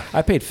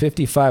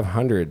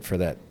 $5,500 for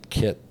that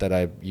kit that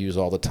I use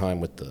all the time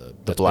with the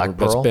Black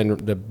Pearl.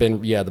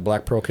 The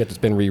Black Pearl kit that's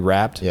been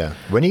rewrapped. Yeah.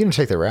 When are you going to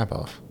take the wrap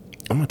off?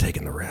 I'm not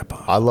taking the wrap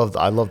off. I love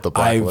the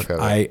black look of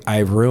it. I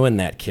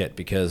ruined that kit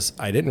because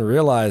I didn't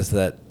realize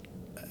that.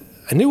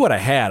 I knew what I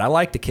had. I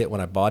liked the kit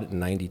when I bought it in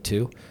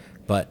 '92.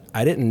 But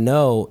I didn't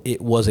know it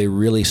was a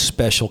really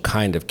special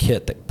kind of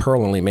kit that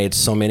Pearl only made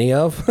so many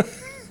of.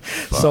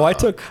 So I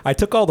took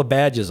all the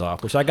badges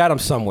off, which I got them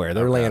somewhere.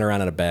 They're laying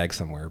around in a bag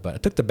somewhere. But I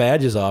took the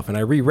badges off and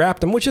I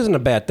rewrapped them, which isn't a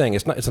bad thing.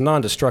 It's a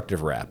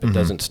non-destructive wrap. It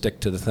doesn't stick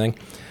to the thing.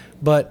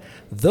 But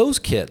those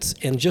kits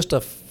in just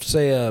a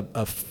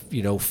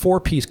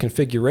 4-piece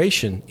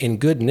configuration in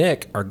good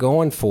nick are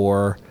going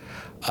for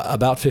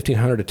about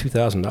 $1,500 to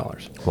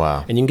 $2,000.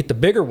 Wow! And you can get the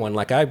bigger one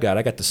like I've got.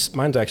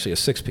 Mine's actually a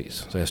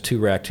 6-piece, so it has 2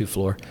 rack, 2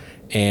 floor,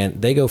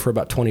 and they go for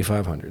about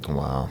 $2,500.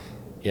 Wow!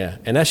 Yeah,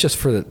 and that's just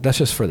for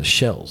the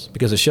shells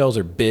because the shells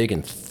are big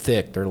and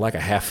thick. They're like a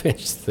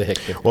half-inch thick.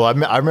 Well,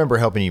 I remember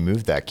helping you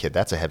move that kit.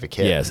 That's a heavy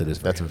kit. Yes, it is.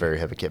 That's a very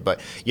heavy kit.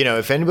 But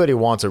if anybody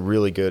wants a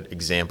really good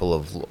example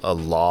of a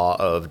law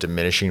of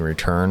diminishing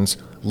returns,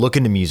 look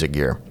into music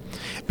gear,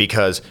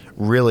 because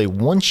really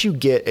once you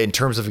get in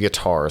terms of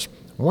guitars.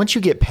 Once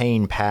you get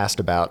paying past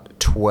about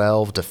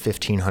 $1,200 to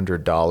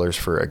 $1,500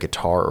 for a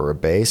guitar or a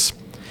bass,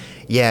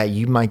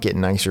 you might get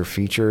nicer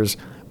features,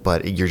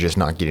 but you're just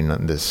not getting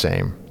the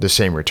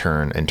same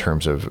return in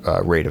terms of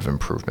rate of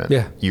improvement.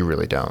 Yeah, you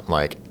really don't.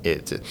 Like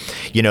it.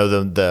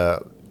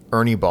 The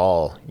Ernie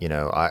Ball.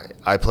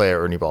 I play an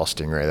Ernie Ball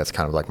Stingray. That's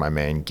kind of like my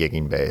main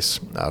gigging bass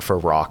for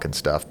rock and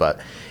stuff.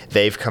 But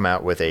they've come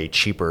out with a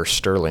cheaper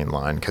Sterling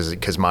line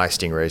because my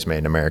Stingray is made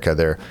in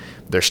America.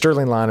 Their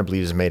Sterling line, I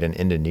believe, is made in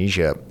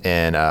Indonesia,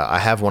 and I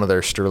have one of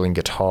their Sterling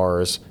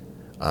guitars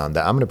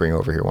that I'm going to bring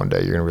over here one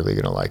day. You're really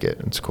going to like it.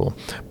 It's cool.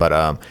 But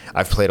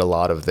I've played a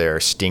lot of their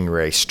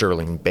Stingray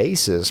Sterling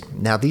basses.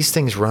 Now, these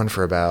things run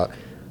for about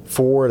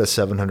 $400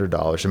 to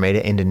 $700. They're made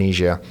in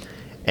Indonesia.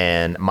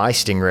 And my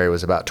Stingray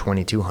was about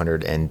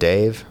 $2,200. And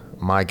Dave,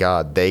 my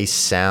God, they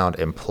sound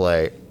and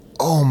play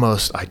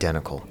almost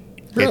identical.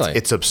 Really?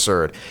 It's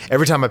absurd.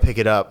 Every time I pick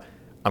it up,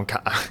 I'm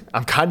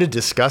kind of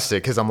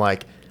disgusted because I'm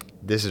like,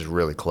 this is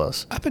really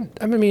close. I've been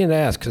meaning to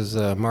ask because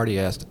Marty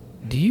asked,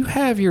 do you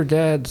have your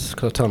dad's?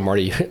 Because I was telling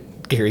Marty,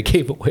 Gary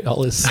gave away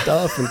all his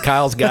stuff, and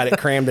Kyle's got it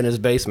crammed in his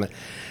basement,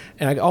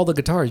 and all the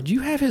guitars. Do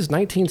you have his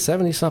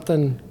 1970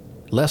 something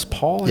Les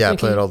Paul? I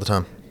play it all the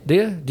time.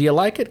 Do you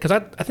like it? Because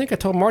I think I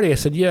told Marty, I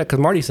said, yeah, because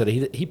Marty said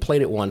he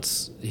played it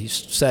once. He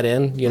sat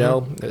in,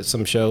 at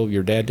some show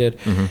your dad did,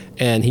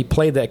 and he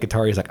played that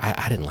guitar. He's like,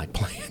 I didn't like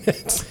playing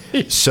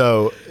it.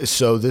 So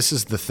this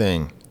is the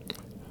thing.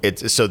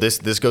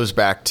 This goes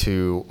back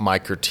to my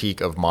critique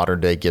of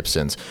modern day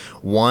Gibsons.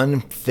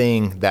 One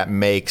thing that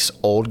makes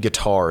old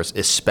guitars,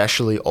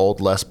 especially old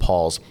Les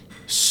Pauls,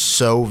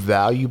 so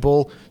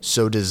valuable,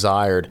 so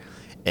desired,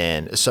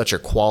 and such a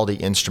quality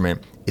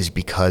instrument is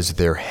because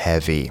they're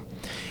heavy.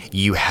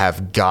 You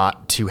have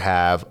got to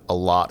have a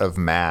lot of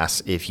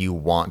mass if you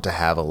want to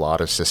have a lot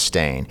of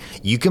sustain.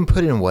 You can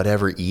put in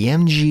whatever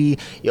EMG,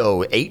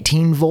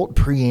 18 volt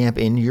preamp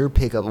in your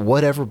pickup,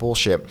 whatever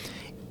bullshit.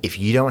 If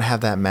you don't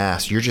have that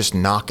mass, you're just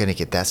not going to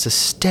get that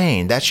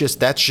sustain. That's just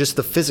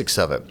the physics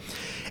of it.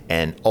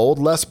 And old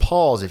Les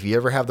Pauls, if you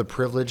ever have the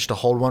privilege to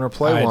hold one or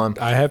play one,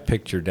 I have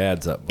picked your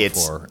dad's up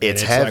before.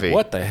 It's heavy. Like,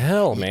 what the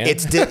hell, man?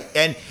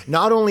 And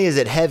not only is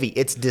it heavy,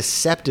 it's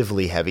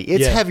deceptively heavy.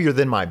 It's heavier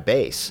than my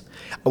bass.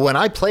 When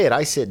I play it,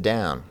 I sit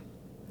down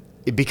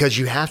because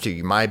you have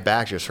to. My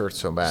back just hurts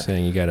so bad.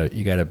 Saying you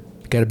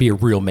gotta be a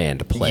real man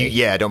to play.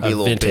 Don't be a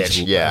little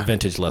bitch. A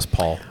vintage Les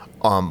Paul.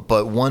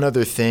 But one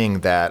other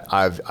thing that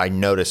I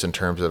noticed in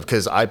terms of,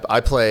 because I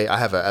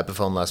have an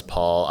Epiphone Les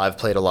Paul. I've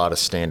played a lot of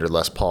standard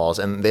Les Pauls,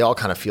 and they all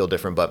kind of feel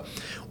different. But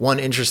one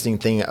interesting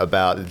thing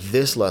about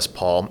this Les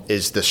Paul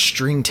is the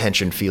string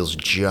tension feels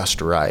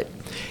just right.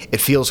 It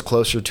feels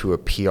closer to a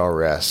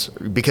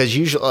PRS, because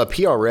usually a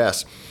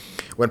PRS,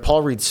 when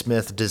Paul Reed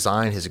Smith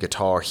designed his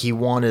guitar, he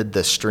wanted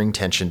the string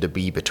tension to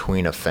be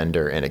between a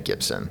Fender and a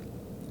Gibson.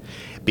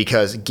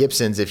 Because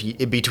Gibsons,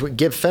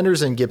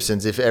 Fenders and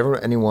Gibsons, if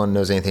anyone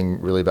knows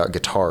anything really about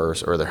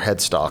guitars or their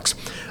headstocks,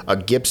 a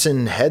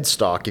Gibson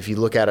headstock, if you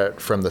look at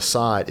it from the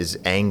side, is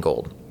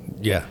angled.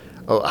 Yeah.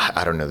 Oh,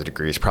 I don't know the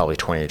degrees, probably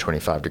 20 to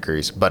 25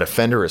 degrees, but a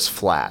Fender is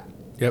flat.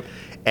 Yep.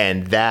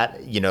 And that,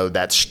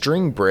 that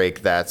string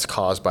break that's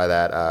caused by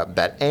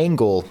that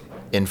angle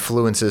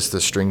influences the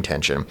string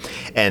tension.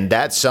 And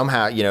that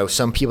somehow,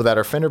 some people that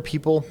are Fender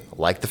people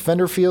like the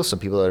Fender feel, some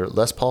people that are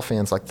Les Paul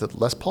fans like the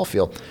Les Paul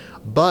feel.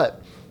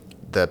 But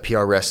the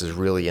PRS is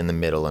really in the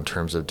middle in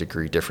terms of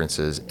degree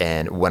differences.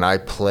 And when I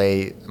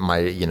play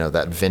my,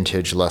 that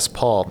vintage Les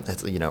Paul,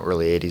 it's,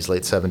 early 80s,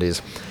 late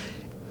 70s,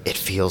 it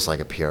feels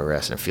like a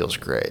PRS and it feels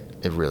great.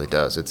 It really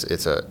does.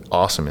 It's an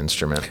awesome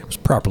instrument. It was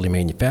properly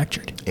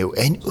manufactured.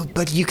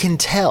 But you can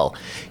tell,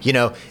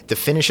 the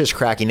finish is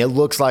cracking. It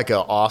looks like an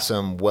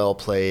awesome,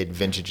 well-played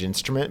vintage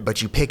instrument,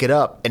 but you pick it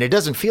up and it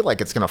doesn't feel like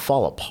it's going to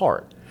fall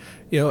apart.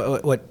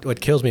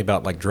 What kills me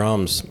about like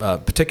drums,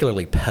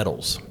 particularly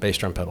pedals, bass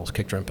drum pedals,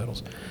 kick drum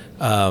pedals.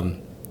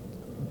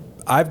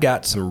 I've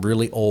got some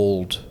really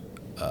old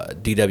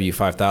DW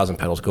 5000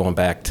 pedals going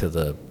back to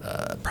the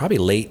probably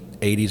late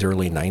 80s,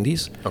 early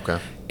 90s. Okay.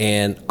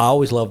 And I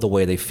always love the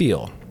way they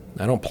feel.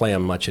 I don't play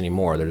them much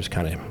anymore. They're just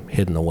kind of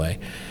hidden away.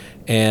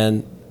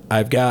 And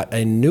I've got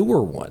a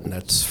newer one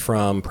that's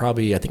from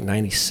probably, I think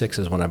 96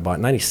 is when I bought,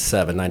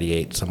 97,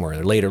 98,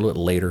 somewhere later, a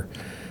little later.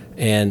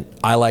 And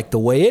I like the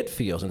way it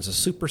feels, and it's a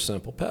super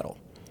simple pedal.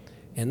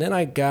 And then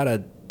I got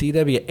a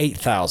DW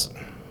 8000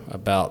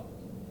 about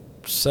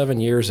 7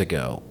 years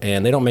ago,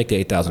 and they don't make the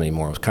 8000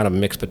 anymore. It was kind of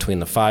mixed between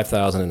the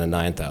 5000 and the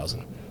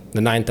 9000. The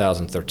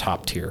 9000's their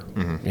top tier,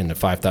 and the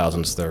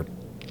 5000's they're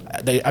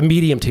a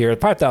medium tier.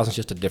 The 5000's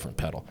just a different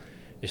pedal.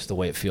 It's the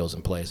way it feels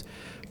and plays.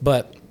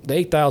 But the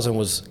 8000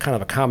 was kind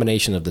of a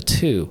combination of the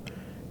two.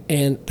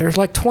 And there's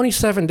like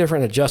 27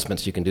 different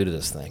adjustments you can do to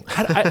this thing.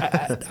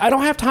 I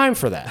don't have time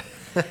for that.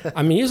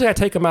 I mean, usually I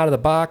take them out of the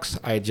box.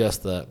 I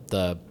adjust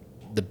the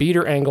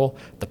beater angle,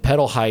 the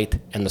pedal height,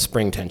 and the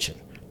spring tension.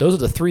 Those are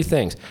the three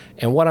things.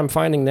 And what I'm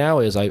finding now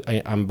is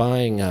I'm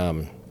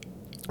buying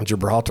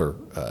Gibraltar.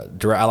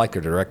 I like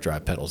their direct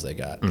drive pedals they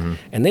got.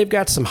 And they've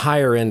got some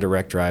higher end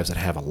direct drives that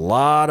have a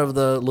lot of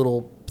the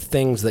little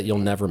things that you'll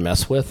never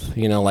mess with,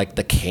 like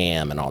the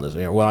cam and all this.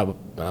 Well,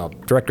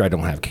 direct drive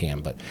don't have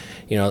cam, but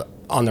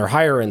on their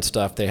higher end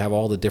stuff, they have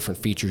all the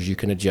different features you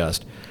can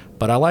adjust.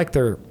 But I like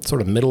their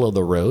sort of middle of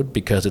the road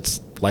because it's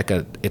like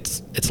a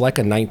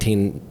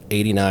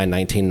 1989,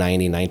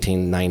 1990,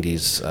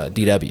 1990s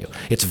DW.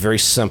 It's very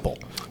simple.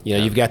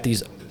 You've got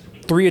these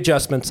three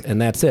adjustments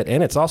and that's it.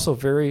 And it's also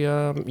very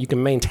you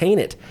can maintain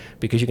it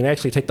because you can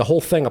actually take the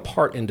whole thing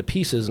apart into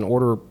pieces and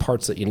order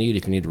parts that you need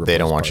if you need to replace. They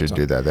don't want you to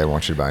do that. They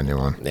want you to buy a new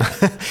one.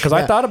 Because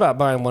I thought about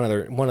buying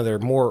one of their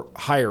more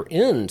higher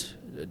end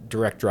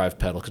direct drive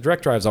pedal, because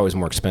direct drive is always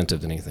more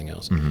expensive than anything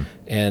else.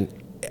 And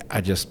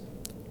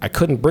I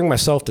couldn't bring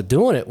myself to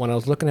doing it when I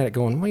was looking at it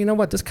going, well, you know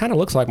what, this kind of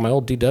looks like my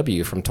old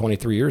DW from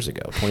 23 years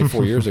ago,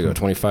 24 years ago,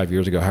 25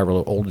 years ago, however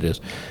old it is.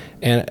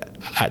 And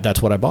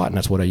that's what I bought, and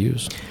that's what I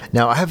use.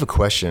 Now, I have a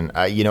question.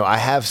 I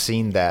have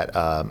seen that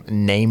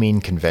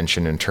naming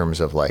convention in terms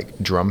of like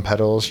drum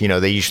pedals.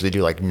 They usually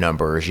do like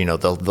numbers,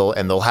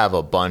 they'll have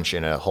a bunch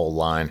in a whole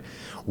line.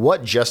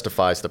 What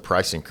justifies the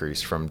price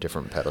increase from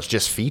different pedals?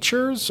 Just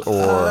features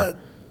or...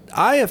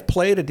 I have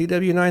played a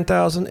DW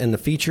 9000, and the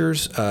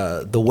features,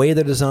 the way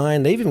they're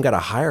designed, they've even got a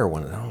higher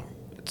one.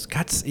 It's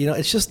got,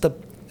 it's just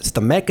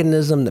the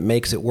mechanism that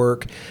makes it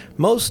work.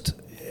 Most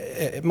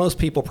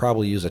people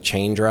probably use a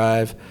chain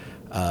drive.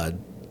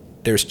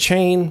 There's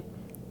chain,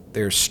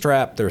 there's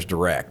strap, there's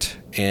direct,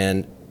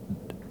 and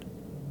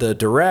the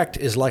direct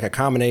is like a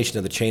combination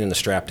of the chain and the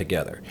strap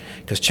together.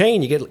 Because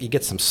chain, you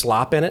get some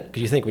slop in it,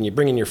 because you think when you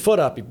bring your foot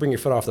up, you bring your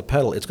foot off the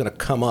pedal, it's going to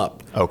come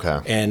up. Okay.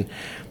 And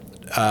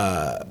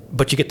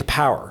but you get the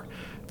power.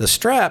 The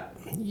strap,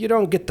 you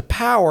don't get the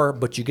power,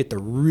 but you get the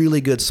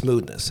really good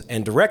smoothness.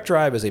 And direct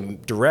drive is a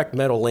direct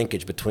metal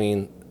linkage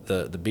between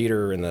the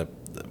beater and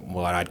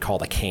what I'd call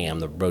the cam,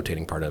 the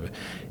rotating part of it,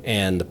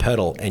 and the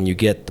pedal, and you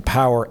get the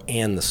power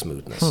and the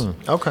smoothness.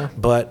 Okay.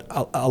 But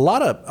a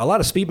lot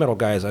of speed metal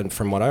guys,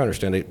 from what I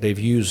understand, they'll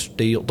use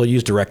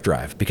direct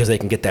drive because they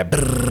can get that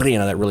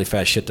that really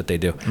fast shit that they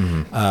do.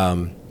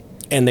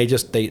 And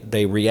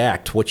they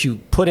react. What you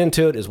put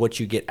into it is what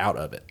you get out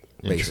of it,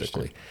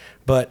 basically.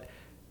 But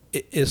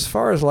as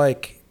far as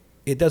like,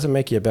 it doesn't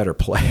make you a better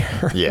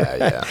player.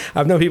 Yeah.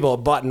 I've known people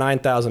that bought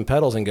 9,000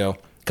 pedals and go,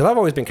 because I've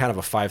always been kind of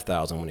a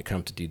 5,000 when it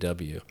comes to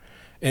DW.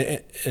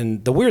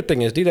 And the weird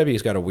thing is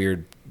DW's got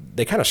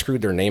they kind of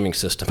screwed their naming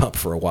system up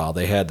for a while.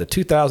 They had the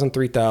 2,000,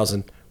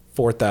 3,000,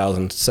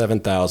 4,000,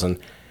 7,000,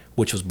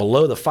 which was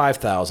below the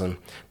 5,000.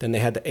 Then they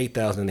had the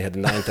 8,000, and they had the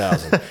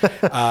 9,000.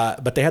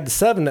 But they had the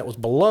 7 that was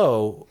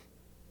below.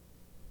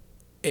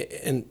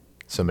 And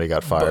somebody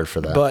got fired for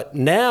that. But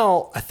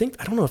now, I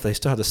don't know if they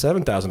still have the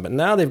 7,000, but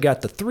now they've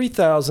got the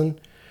 3,000,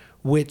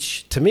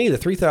 which to me, the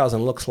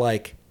 3,000 looks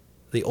like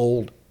the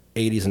old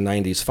 80s and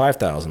 90s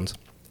 5,000s.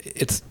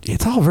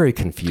 It's all very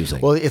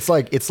confusing. Well, it's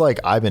like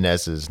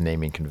Ibanez's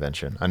naming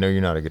convention. I know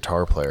you're not a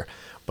guitar player,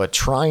 but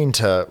trying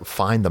to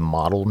find the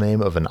model name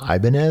of an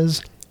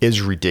Ibanez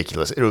is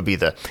ridiculous. It would be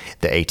the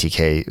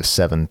ATK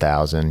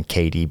 7000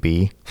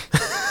 KDB.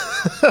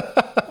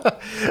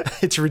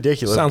 It's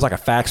ridiculous. Sounds like a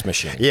fax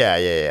machine.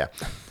 Yeah.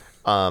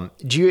 Do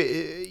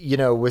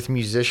you, with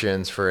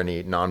musicians, for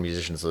any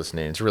non-musicians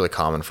listening, it's really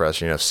common for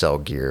us, sell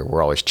gear.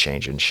 We're always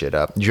changing shit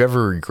up. Do you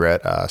ever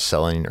regret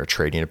selling or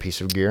trading a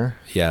piece of gear?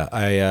 Yeah,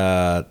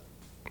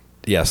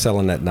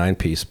 selling that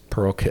 9-piece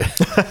Pearl kit.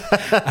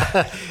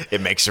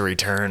 It makes a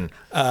return.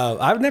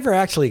 I've never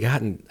actually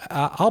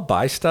I'll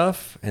buy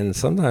stuff and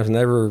sometimes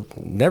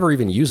never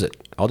even use it.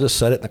 I'll just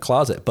set it in the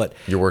closet. But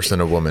you're worse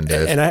than a woman,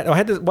 Dave. And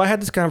I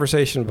had this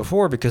conversation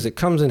before because it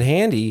comes in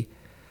handy.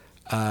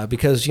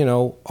 Because,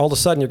 all of a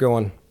sudden you're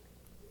going,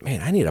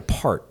 man, I need a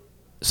part.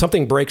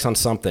 Something breaks on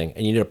something,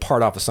 and you need a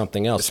part off of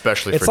something else.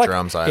 Especially for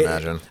drums, I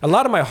imagine. A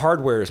lot of my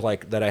hardware is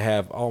like that. I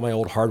have all my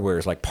old hardware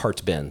is like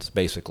parts bins,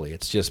 basically.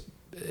 It's just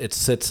it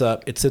sits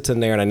in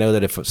there, and I know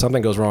that if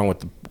something goes wrong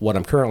with what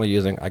I'm currently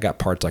using, I got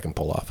parts I can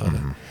pull off of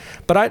it.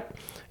 But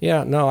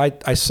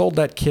I sold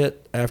that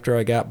kit after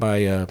I got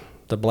my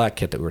the black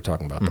kit that we were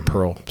talking about, the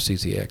Pearl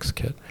CZX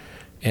kit,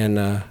 and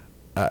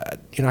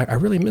I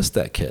really missed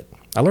that kit.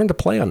 I learned to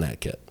play on that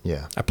kit.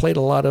 Yeah. I played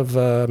a lot of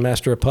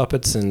Master of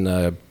Puppets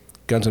and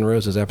Guns N'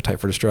 Roses' Appetite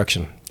for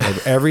Destruction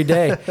every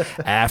day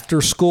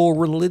after school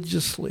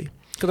religiously.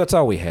 Because that's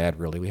all we had,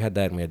 really. We had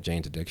that and we had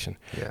Jane's Addiction.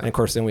 Yeah. And, of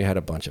course, then we had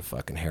a bunch of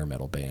fucking hair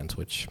metal bands,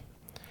 which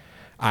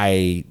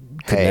I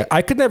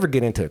could never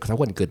get into it because I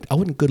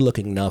wasn't good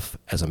looking enough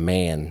as a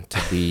man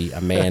to be a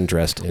man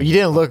dressed in. You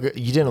didn't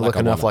look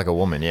enough like a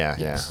woman.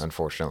 Yeah,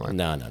 unfortunately.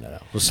 No.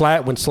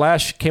 When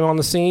Slash came on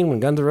the scene, when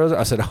Guns N' Roses,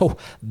 I said, "Oh,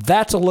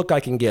 that's a look I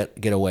can get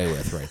away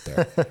with right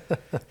there."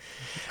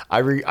 I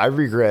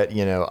regret,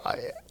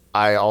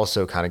 I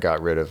also kind of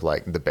got rid of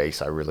like the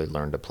bass I really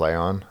learned to play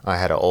on. I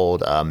had an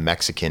old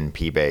Mexican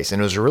P bass,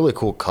 and it was a really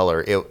cool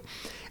color. It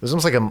was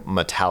almost like a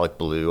metallic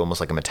blue, almost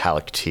like a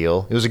metallic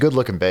teal. It was a good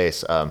looking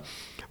bass.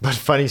 But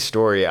funny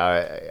story,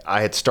 I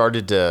had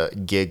started to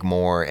gig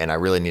more, and I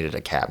really needed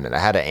a cabinet. I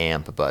had an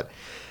amp, but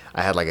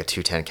I had like a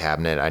 210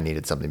 cabinet. I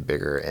needed something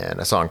bigger,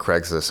 and I saw on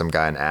Craigslist some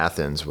guy in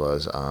Athens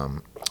was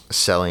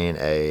selling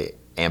a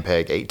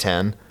Ampeg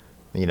 810,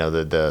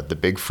 the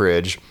big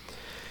fridge,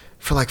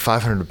 for like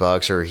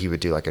 $500, or he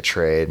would do like a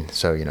trade.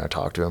 So, I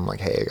talked to him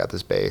like, hey, I got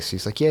this bass.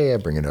 He's like, yeah,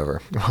 bring it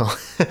over. Well,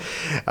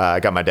 I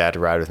got my dad to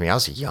ride with me. I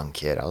was a young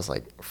kid. I was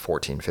like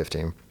 14,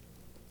 15.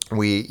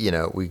 We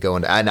go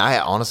into, and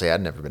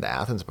I'd never been to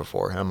Athens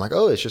before. And I'm like,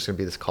 oh, it's just going to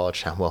be this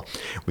college town. Well,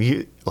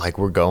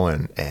 we're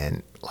going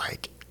and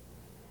like,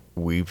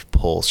 we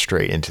pull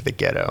straight into the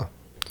ghetto.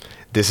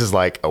 This is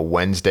like a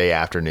Wednesday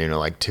afternoon at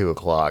like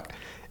 2:00.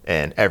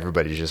 And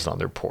everybody's just on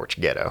their porch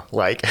ghetto.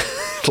 Like,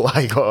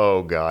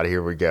 oh God,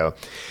 here we go.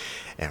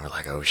 And we're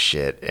like, oh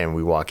shit. And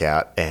we walk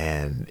out,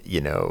 and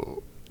you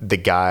know, the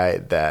guy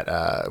that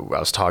I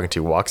was talking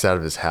to walks out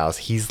of his house.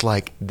 He's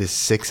like this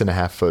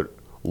 6.5 foot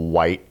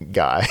white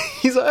guy.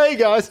 He's like, hey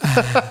guys,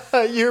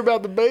 you hear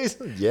about the base?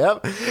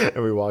 Yep.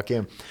 And we walk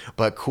in.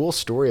 But cool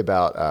story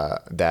about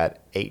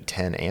that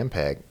 810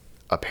 Ampeg.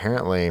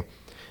 Apparently,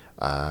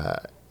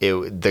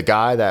 the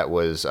guy that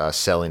was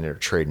selling it or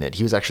trading it,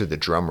 he was actually the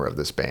drummer of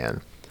this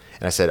band.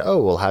 And I said, oh,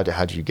 well, how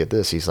did you get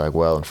this? He's like,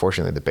 well,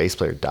 unfortunately, the bass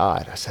player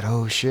died. I said,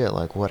 oh, shit,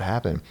 like, what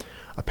happened?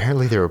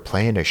 Apparently, they were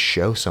playing a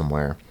show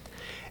somewhere,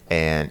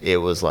 and it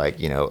was like,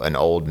 you know, an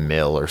old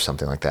mill or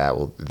something like that.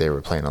 Well, they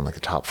were playing on, like, the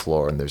top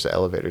floor, and there's an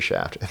elevator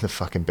shaft, and the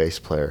fucking bass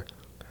player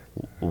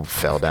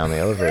fell down the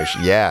elevator.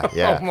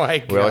 Yeah. Oh, my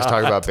God. We always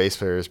talk about bass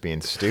players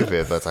being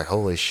stupid, but it's like,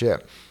 holy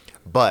shit.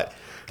 But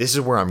this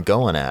is where I'm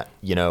going at.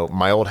 You know,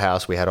 my old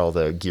house, we had all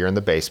the gear in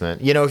the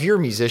basement. You know, if you're a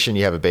musician,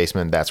 you have a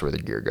basement, that's where the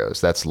gear goes.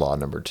 That's law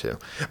number 2.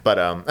 But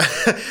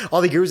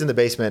all the gear was in the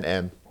basement,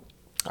 and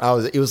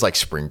it was like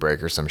spring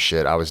break or some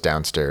shit. I was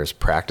downstairs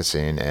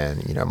practicing,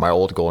 and, you know, my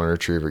old golden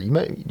retriever. Do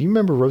you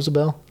remember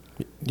Rosabelle?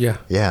 Yeah.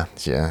 Yeah.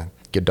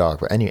 Good dog.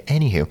 But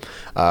anywho,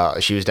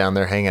 she was down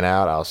there hanging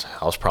out.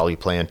 I was probably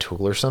playing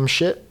Tool or some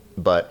shit,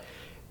 but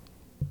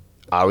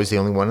I was the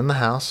only one in the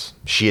house.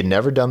 She had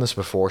never done this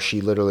before. She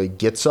literally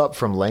gets up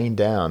from laying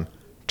down,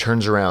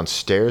 turns around,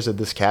 stares at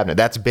this cabinet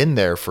that's been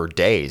there for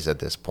days at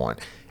this point,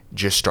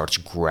 just starts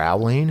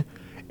growling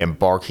and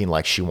barking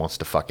like she wants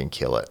to fucking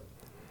kill it.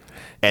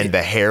 And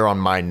the hair on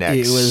my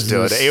neck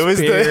stood. It was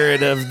the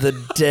spirit of the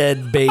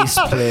dead bass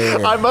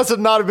player. I must have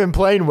not have been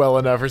playing well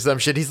enough or some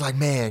shit. He's like,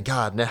 man,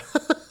 God, no.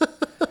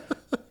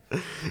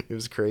 It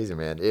was crazy,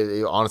 man.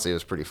 Honestly, it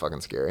was pretty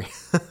fucking scary.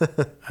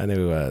 I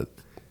knew.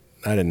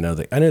 I didn't know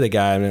I knew the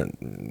guy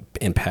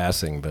in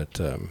passing, but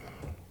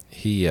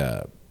he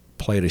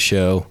played a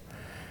show,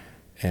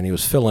 and he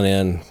was filling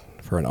in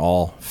for an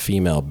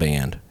all-female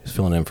band. He was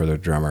filling in for their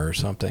drummer or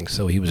something.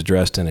 So he was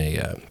dressed in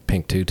a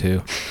pink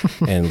tutu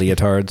and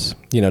leotards,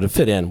 you know, to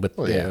fit in. With,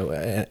 you know,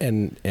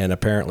 and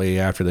apparently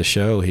after the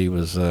show, he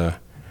was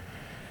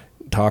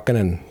talking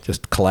and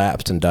just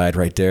collapsed and died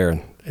right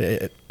there.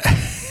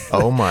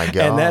 Oh my God!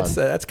 And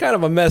that's kind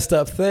of a messed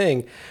up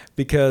thing,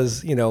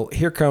 because, you know,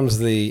 here comes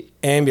the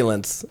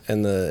ambulance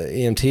and the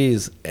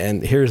EMTs,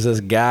 and here's this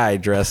guy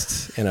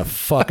dressed in a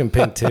fucking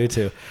pink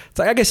tutu. It's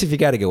like, I guess if you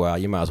got to go out,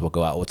 you might as well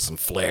go out with some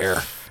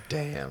flair.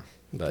 Damn.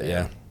 But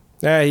yeah,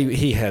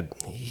 he was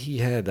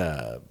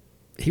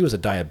a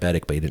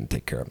diabetic, but he didn't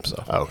take care of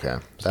himself. Okay,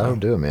 that'll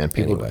do it, man.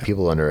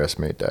 People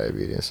underestimate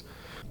diabetes.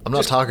 I'm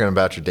not talking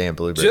about your damn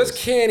blueberries. Just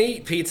can't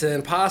eat pizza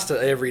and pasta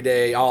every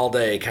day, all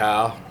day,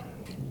 Kyle.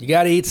 You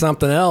got to eat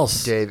something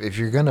else. Dave, if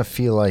you're going to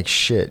feel like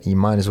shit, you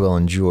might as well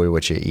enjoy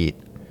what you eat.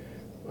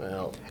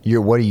 Well,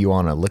 what are you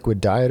on, a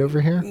liquid diet over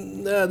here?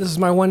 This is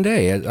my one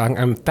day.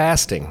 I'm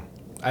fasting.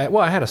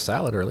 I had a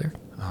salad earlier.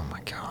 Oh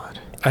my God.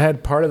 I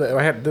had part of that.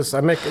 I had this.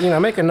 I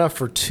make enough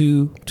for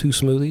two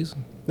smoothies.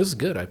 This is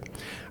good.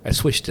 I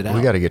switched it out.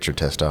 We got to get your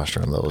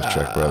testosterone levels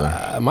checked,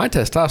 brother. My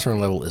testosterone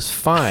level is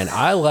fine.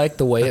 I like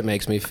the way it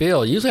makes me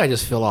feel. Usually I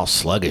just feel all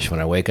sluggish when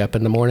I wake up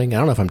in the morning. I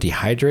don't know if I'm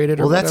dehydrated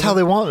or that's how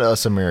they want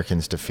us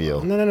Americans to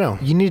feel. No.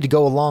 You need to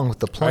go along with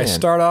the plan. I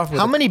start off with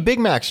how many Big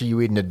Macs are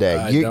you eating a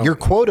day? Your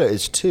quota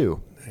is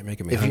 2. You're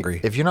making me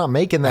hungry. If you're not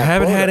making that, I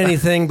haven't had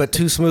anything but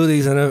 2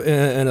 smoothies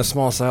and a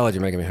small salad.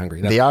 You're making me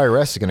hungry. The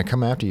IRS is going to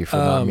come after you for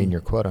not meeting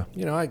your quota.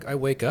 You know, I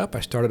wake up.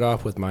 I started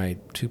off with my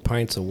 2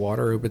 pints of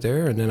water over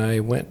there, and then I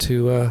went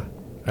to. I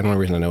don't know the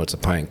reason I know it's a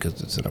pint, because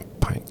it's in a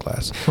pint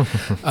glass.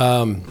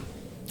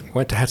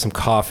 Went to had some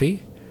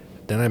coffee.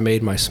 Then I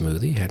made my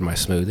smoothie. Had my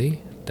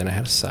smoothie. Then I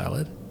had a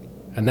salad.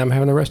 And now I'm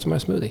having the rest of my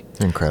smoothie.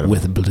 Incredible.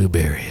 With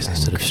blueberries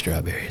instead of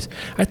strawberries.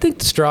 I think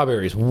the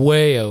strawberries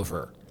way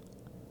over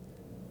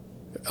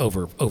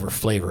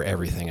flavor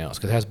everything else,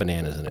 because it has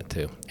bananas in it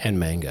too, and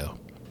mango,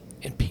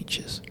 and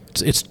peaches.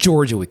 It's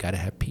Georgia. We got to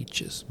have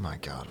peaches. My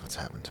God, what's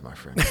happened to my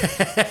friend?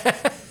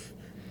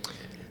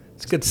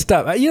 It's good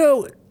stuff. You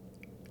know,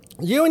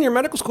 you in your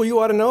medical school, you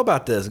ought to know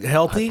about this.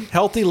 Healthy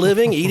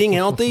living, eating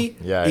healthy,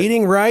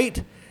 eating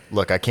right.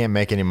 Look, I can't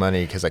make any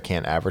money because I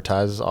can't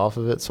advertise off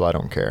of it, so I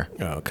don't care.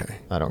 Oh, okay.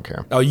 I don't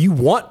care. Oh, you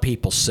want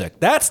people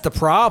sick. That's the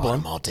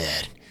problem. Want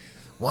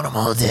them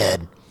all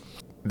dead.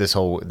 This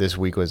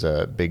week was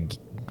a big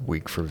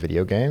week for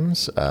video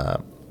games.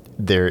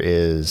 There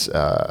is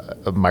a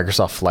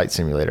Microsoft Flight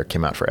Simulator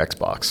came out for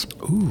Xbox.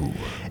 Ooh.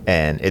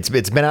 And it's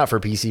been out for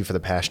PC for the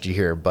past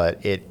year,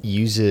 but it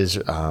uses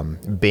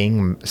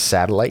Bing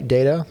satellite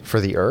data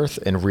for the Earth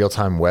and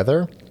real-time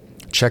weather.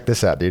 Check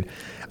this out, dude.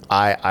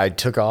 I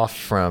took off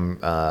from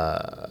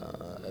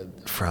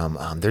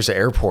there's an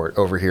airport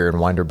over here in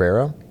Winder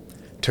Barrow.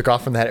 Took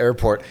off from that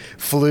airport,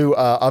 flew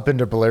up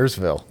into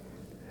Blairsville.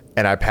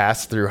 And I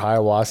passed through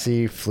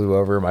Hiawassee, flew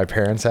over my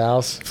parents'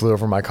 house, flew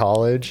over my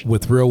college.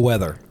 With real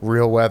weather.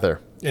 Real weather.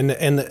 And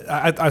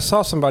I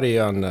saw somebody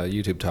on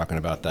YouTube talking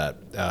about that,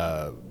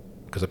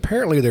 because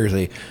apparently there's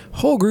a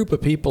whole group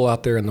of people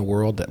out there in the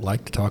world that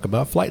like to talk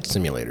about flight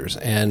simulators.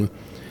 And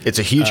it's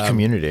a huge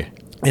community.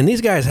 And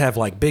these guys have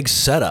like big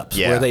setups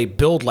where they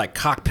build like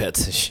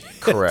cockpits and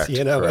shit, correct,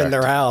 in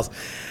their house.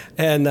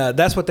 And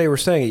that's what they were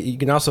saying. You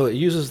can also, it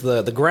uses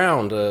the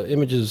ground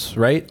images,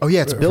 right? Oh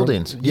yeah, it's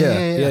buildings.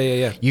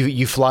 Yeah.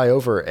 You fly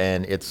over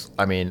and it's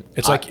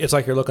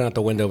like you're looking out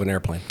the window of an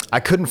airplane. I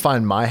couldn't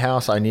find my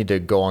house. I need to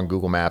go on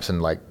Google Maps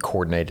and like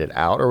coordinate it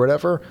out or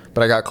whatever.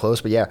 But I got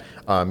close. But yeah,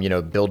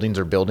 buildings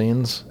are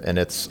buildings, and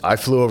I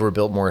flew over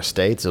Biltmore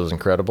Estates. It was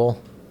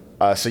incredible.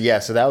 So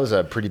that was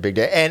a pretty big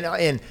day.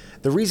 And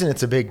the reason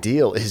it's a big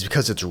deal is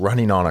because it's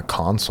running on a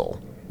console.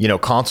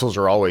 Consoles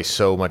are always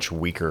so much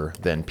weaker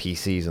than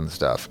PCs and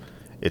stuff.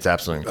 It's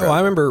absolutely incredible. Oh, I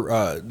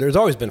remember there's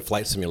always been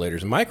flight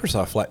simulators.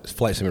 Microsoft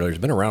flight simulators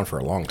have been around for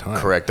a long time.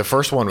 Correct. The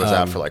first one was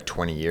out for like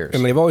 20 years. I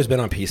mean, they've always been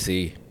on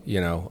PC,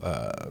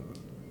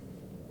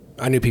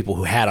 I knew people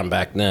who had them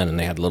back then, and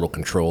they had little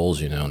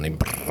controls, and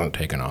they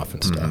taken off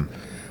and stuff.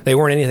 They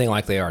weren't anything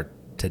like they are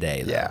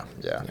today, though.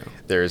 Yeah.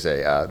 There's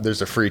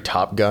a free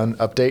Top Gun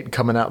update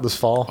coming out this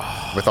fall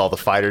with all the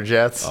fighter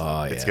jets.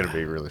 Oh, it's going to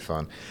be really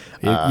fun.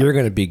 You're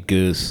going to be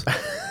Goose.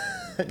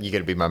 You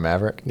going to be my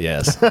Maverick?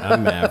 Yes,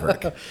 I'm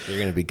Maverick. You're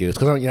going to be Goose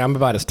because I'm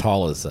about as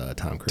tall as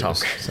Tom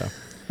Cruise.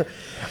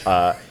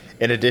 So.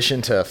 In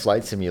addition to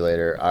Flight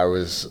Simulator, I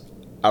was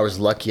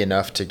lucky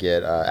enough to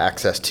get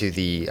access to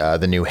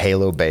the new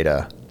Halo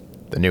beta,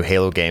 the new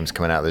Halo games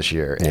coming out this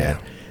year. Yeah. And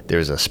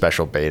there's a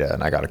special beta,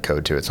 and I got a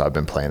code to it, so I've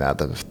been playing that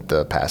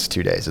the past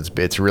 2 days.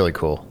 It's really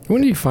cool.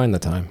 When do you find the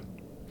time?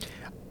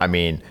 I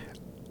mean,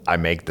 I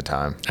make the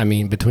time. I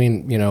mean,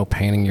 between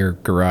painting your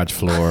garage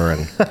floor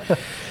and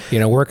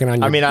working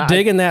on your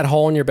digging that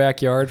hole in your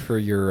backyard for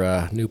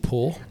your new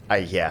pool.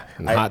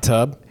 Hot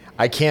tub.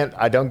 I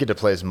don't get to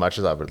play as much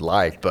as I would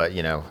like, but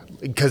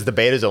because the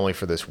beta is only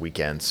for this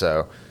weekend,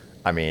 so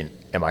I mean,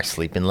 am I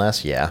sleeping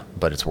less? Yeah,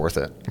 but it's worth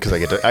it because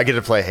I get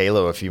to play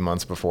Halo a few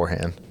months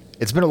beforehand.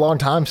 It's been a long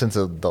time since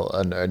a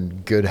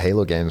good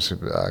Halo games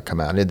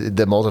come out. And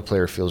the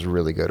multiplayer feels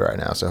really good right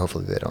now, so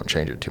hopefully they don't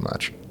change it too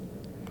much.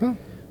 Well,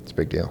 it's a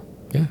big deal.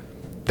 Yeah.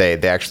 They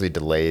actually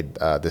delayed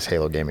this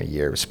Halo game a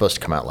year. It was supposed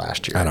to come out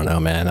last year. I don't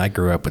know, man. I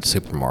grew up with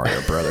Super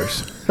Mario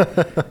Brothers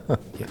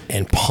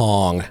and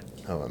Pong.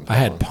 I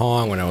had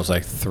Pong when I was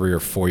like 3 or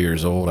 4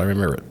 years old. I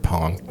remember it.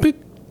 Pong.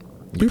 Beep.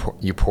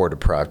 You poor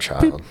deprived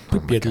child.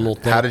 Beep, oh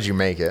how did you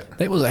make it?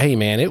 It was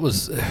it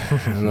was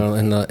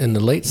in the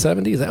late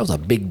 70s. That was a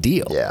big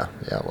deal. Yeah,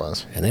 it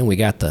was. And then we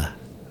got the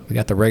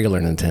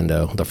regular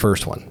Nintendo, the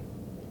first one,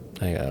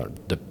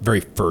 the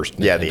very first.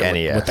 Yeah, Nintendo the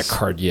NES with the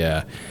card.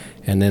 Yeah,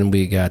 and then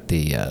we got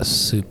the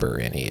Super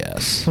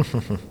NES,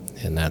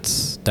 and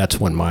that's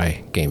when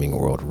my gaming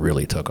world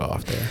really took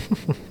off.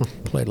 There,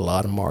 played a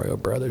lot of Mario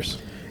Brothers.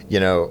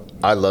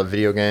 I love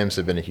video games.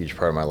 They've been a huge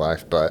part of my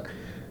life, but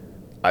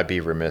I'd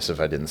be remiss if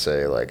I didn't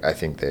say, like, I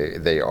think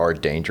they are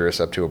dangerous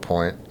up to a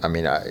point. I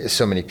mean,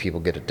 so many people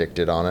get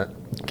addicted on it.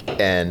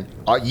 And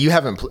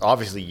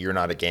obviously you're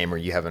not a gamer,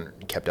 you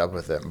haven't kept up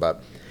with it,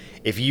 but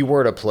if you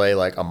were to play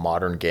like a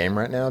modern game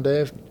right now,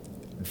 Dave,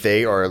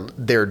 they're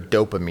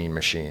dopamine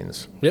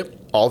machines. Yep.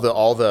 All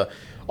the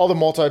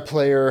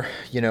multiplayer,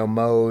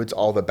 modes,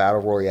 all the battle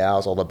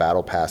royales, all the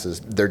battle passes,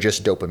 they're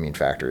just dopamine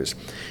factories.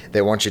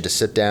 They want you to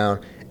sit down,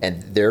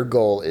 and their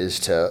goal is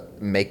to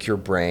make your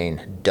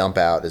brain dump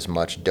out as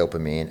much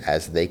dopamine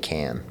as they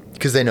can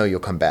because they know you'll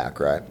come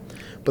back, right?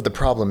 But the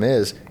problem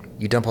is,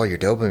 you dump all your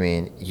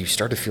dopamine, you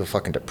start to feel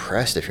fucking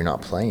depressed if you're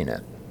not playing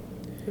it.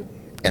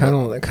 Kind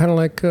of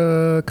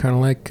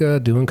like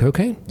doing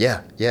cocaine.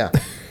 Yeah.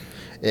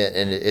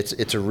 And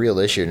it's a real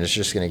issue, and it's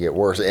just going to get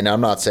worse. And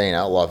I'm not saying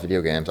outlaw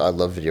video games. I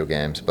love video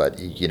games, but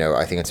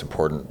I think it's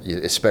important,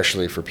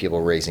 especially for people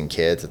raising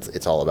kids.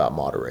 It's all about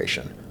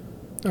moderation.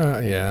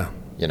 Yeah.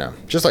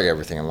 Just like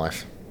everything in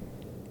life.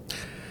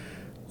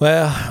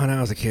 Well, when I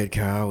was a kid,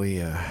 Kyle, we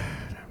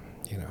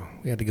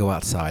had to go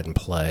outside and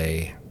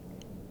play.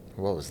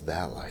 What was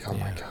that like? Oh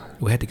my God.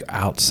 We had to go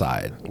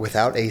outside.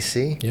 Without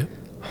AC? Yeah.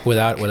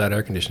 Without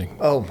air conditioning.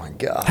 Oh my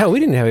God. Hell, we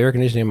didn't have air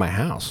conditioning in my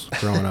house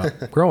growing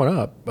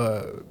up.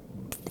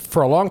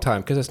 For a long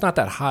time, because it's not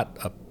that hot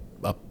up.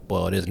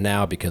 Well, it is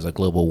now because of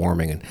global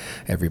warming and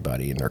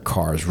everybody in their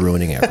cars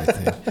ruining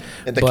everything.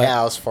 And the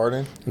cows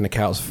farting? And the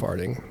cows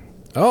farting.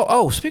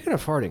 Oh, speaking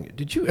of farting,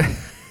 did you...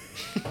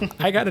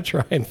 I got to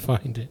try and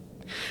find it.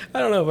 I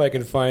don't know if I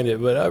can find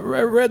it, but I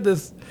read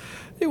this.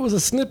 It was a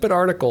snippet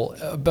article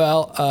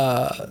about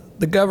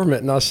the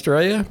government in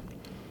Australia.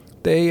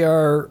 They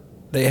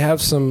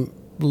have some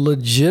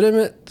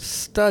legitimate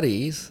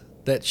studies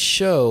that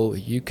show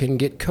you can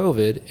get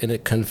COVID in a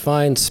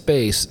confined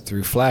space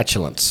through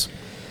flatulence.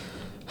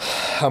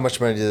 How much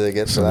money do they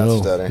get for that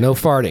study? No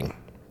farting.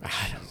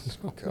 I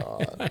don't know.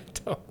 God. I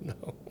don't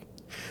know.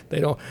 They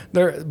don't.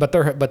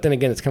 But then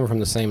again, it's coming from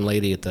the same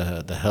lady at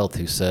the health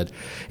who said,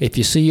 if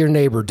you see your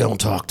neighbor, don't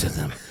talk to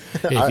them.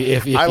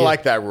 I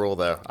like that rule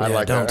though.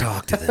 Don't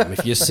talk to them.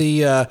 If you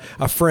see a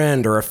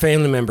friend or a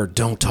family member,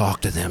 don't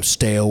talk to them.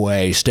 Stay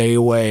away. Stay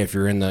away. If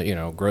you're in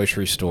the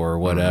grocery store or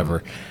whatever.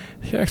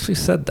 Mm-hmm. She actually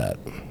said that.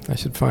 I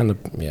should find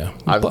the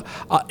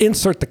I'll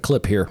insert the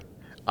clip here.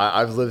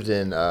 I've lived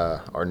in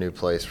our new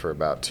place for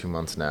about 2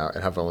 months now,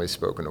 and have only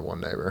spoken to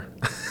one neighbor.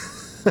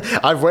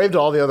 I've waved to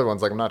all the other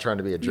ones. Like, I'm not trying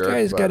to be a jerk. You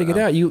guys got to get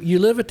out. You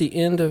live at the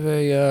end of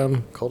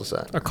a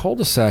cul-de-sac. A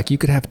cul-de-sac. You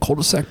could have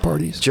cul-de-sac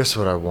parties. Just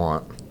what I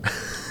want.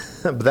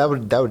 But that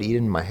would eat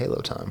into my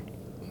Halo time.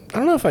 I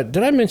don't know if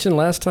did I mention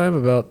last time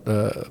about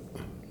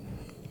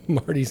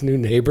Marty's new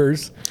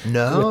neighbors?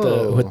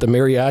 No. With the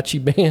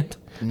mariachi band.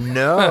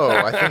 No,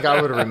 I think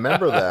I would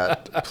remember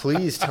that.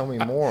 Please tell me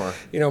more.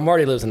 You know,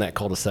 Marty lives in that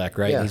cul-de-sac,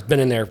 right? Yeah. He's been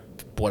in there,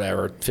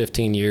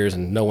 15 years,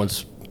 and no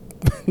one's...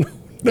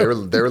 They were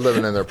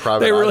living in their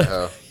private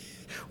Idaho.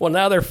 Well,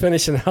 now they're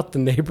finishing out the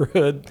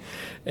neighborhood,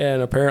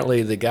 and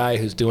apparently the guy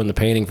who's doing the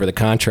painting for the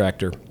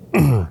contractor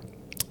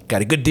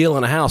got a good deal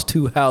on a house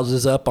 2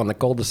 houses up on the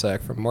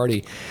cul-de-sac from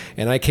Marty.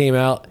 And I came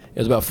out, it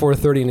was about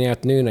 4:30 in the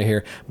afternoon, I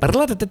hear, I'm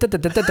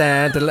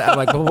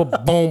like,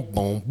 boom,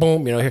 boom,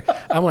 boom, you know, here.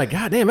 I'm like,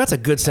 God damn, that's a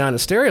good sound in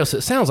stereo. So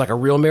it sounds like a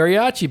real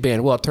mariachi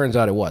band. Well, it turns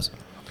out it was.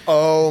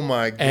 Oh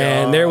my God.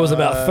 And there was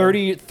about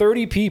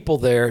 30 people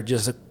there.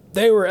 Just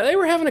they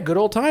were having a good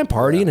old time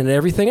partying and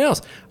everything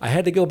else. I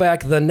had to go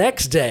back the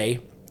next day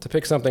to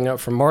pick something up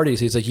from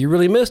Marty's. He's like, you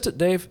really missed it,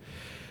 Dave.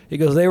 He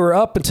goes, they were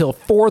up until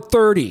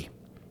 4:30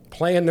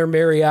 playing their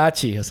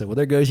mariachi. I said, well,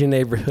 there goes your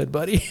neighborhood,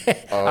 buddy.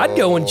 I'd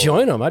go and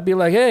join them. I'd be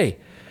like, hey,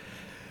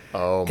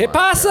 ¿Qué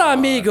pasa,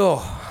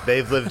 amigo?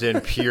 They've lived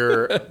in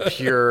pure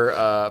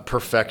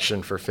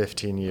perfection for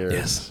 15 years.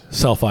 Yes.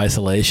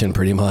 Self-isolation,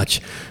 pretty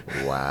much.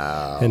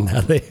 Wow. And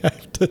now they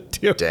have to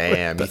deal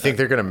Damn. You think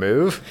they're going to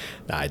move?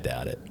 I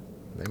doubt it.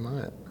 They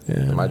might.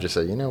 Yeah. They might just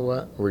say, you know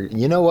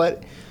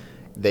what?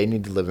 They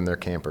need to live in their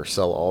camper,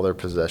 sell all their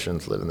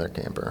possessions, live in their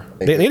camper.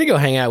 They need to go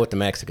hang out with the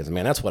Mexicans,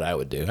 man. That's what I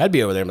would do. I'd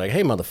be over there and be like,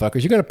 hey,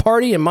 motherfuckers, you're going to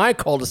party in my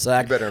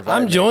cul-de-sac. You better invite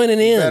I'm me. joining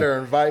in. You better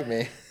invite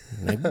me.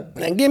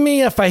 Now give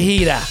me a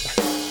fajita.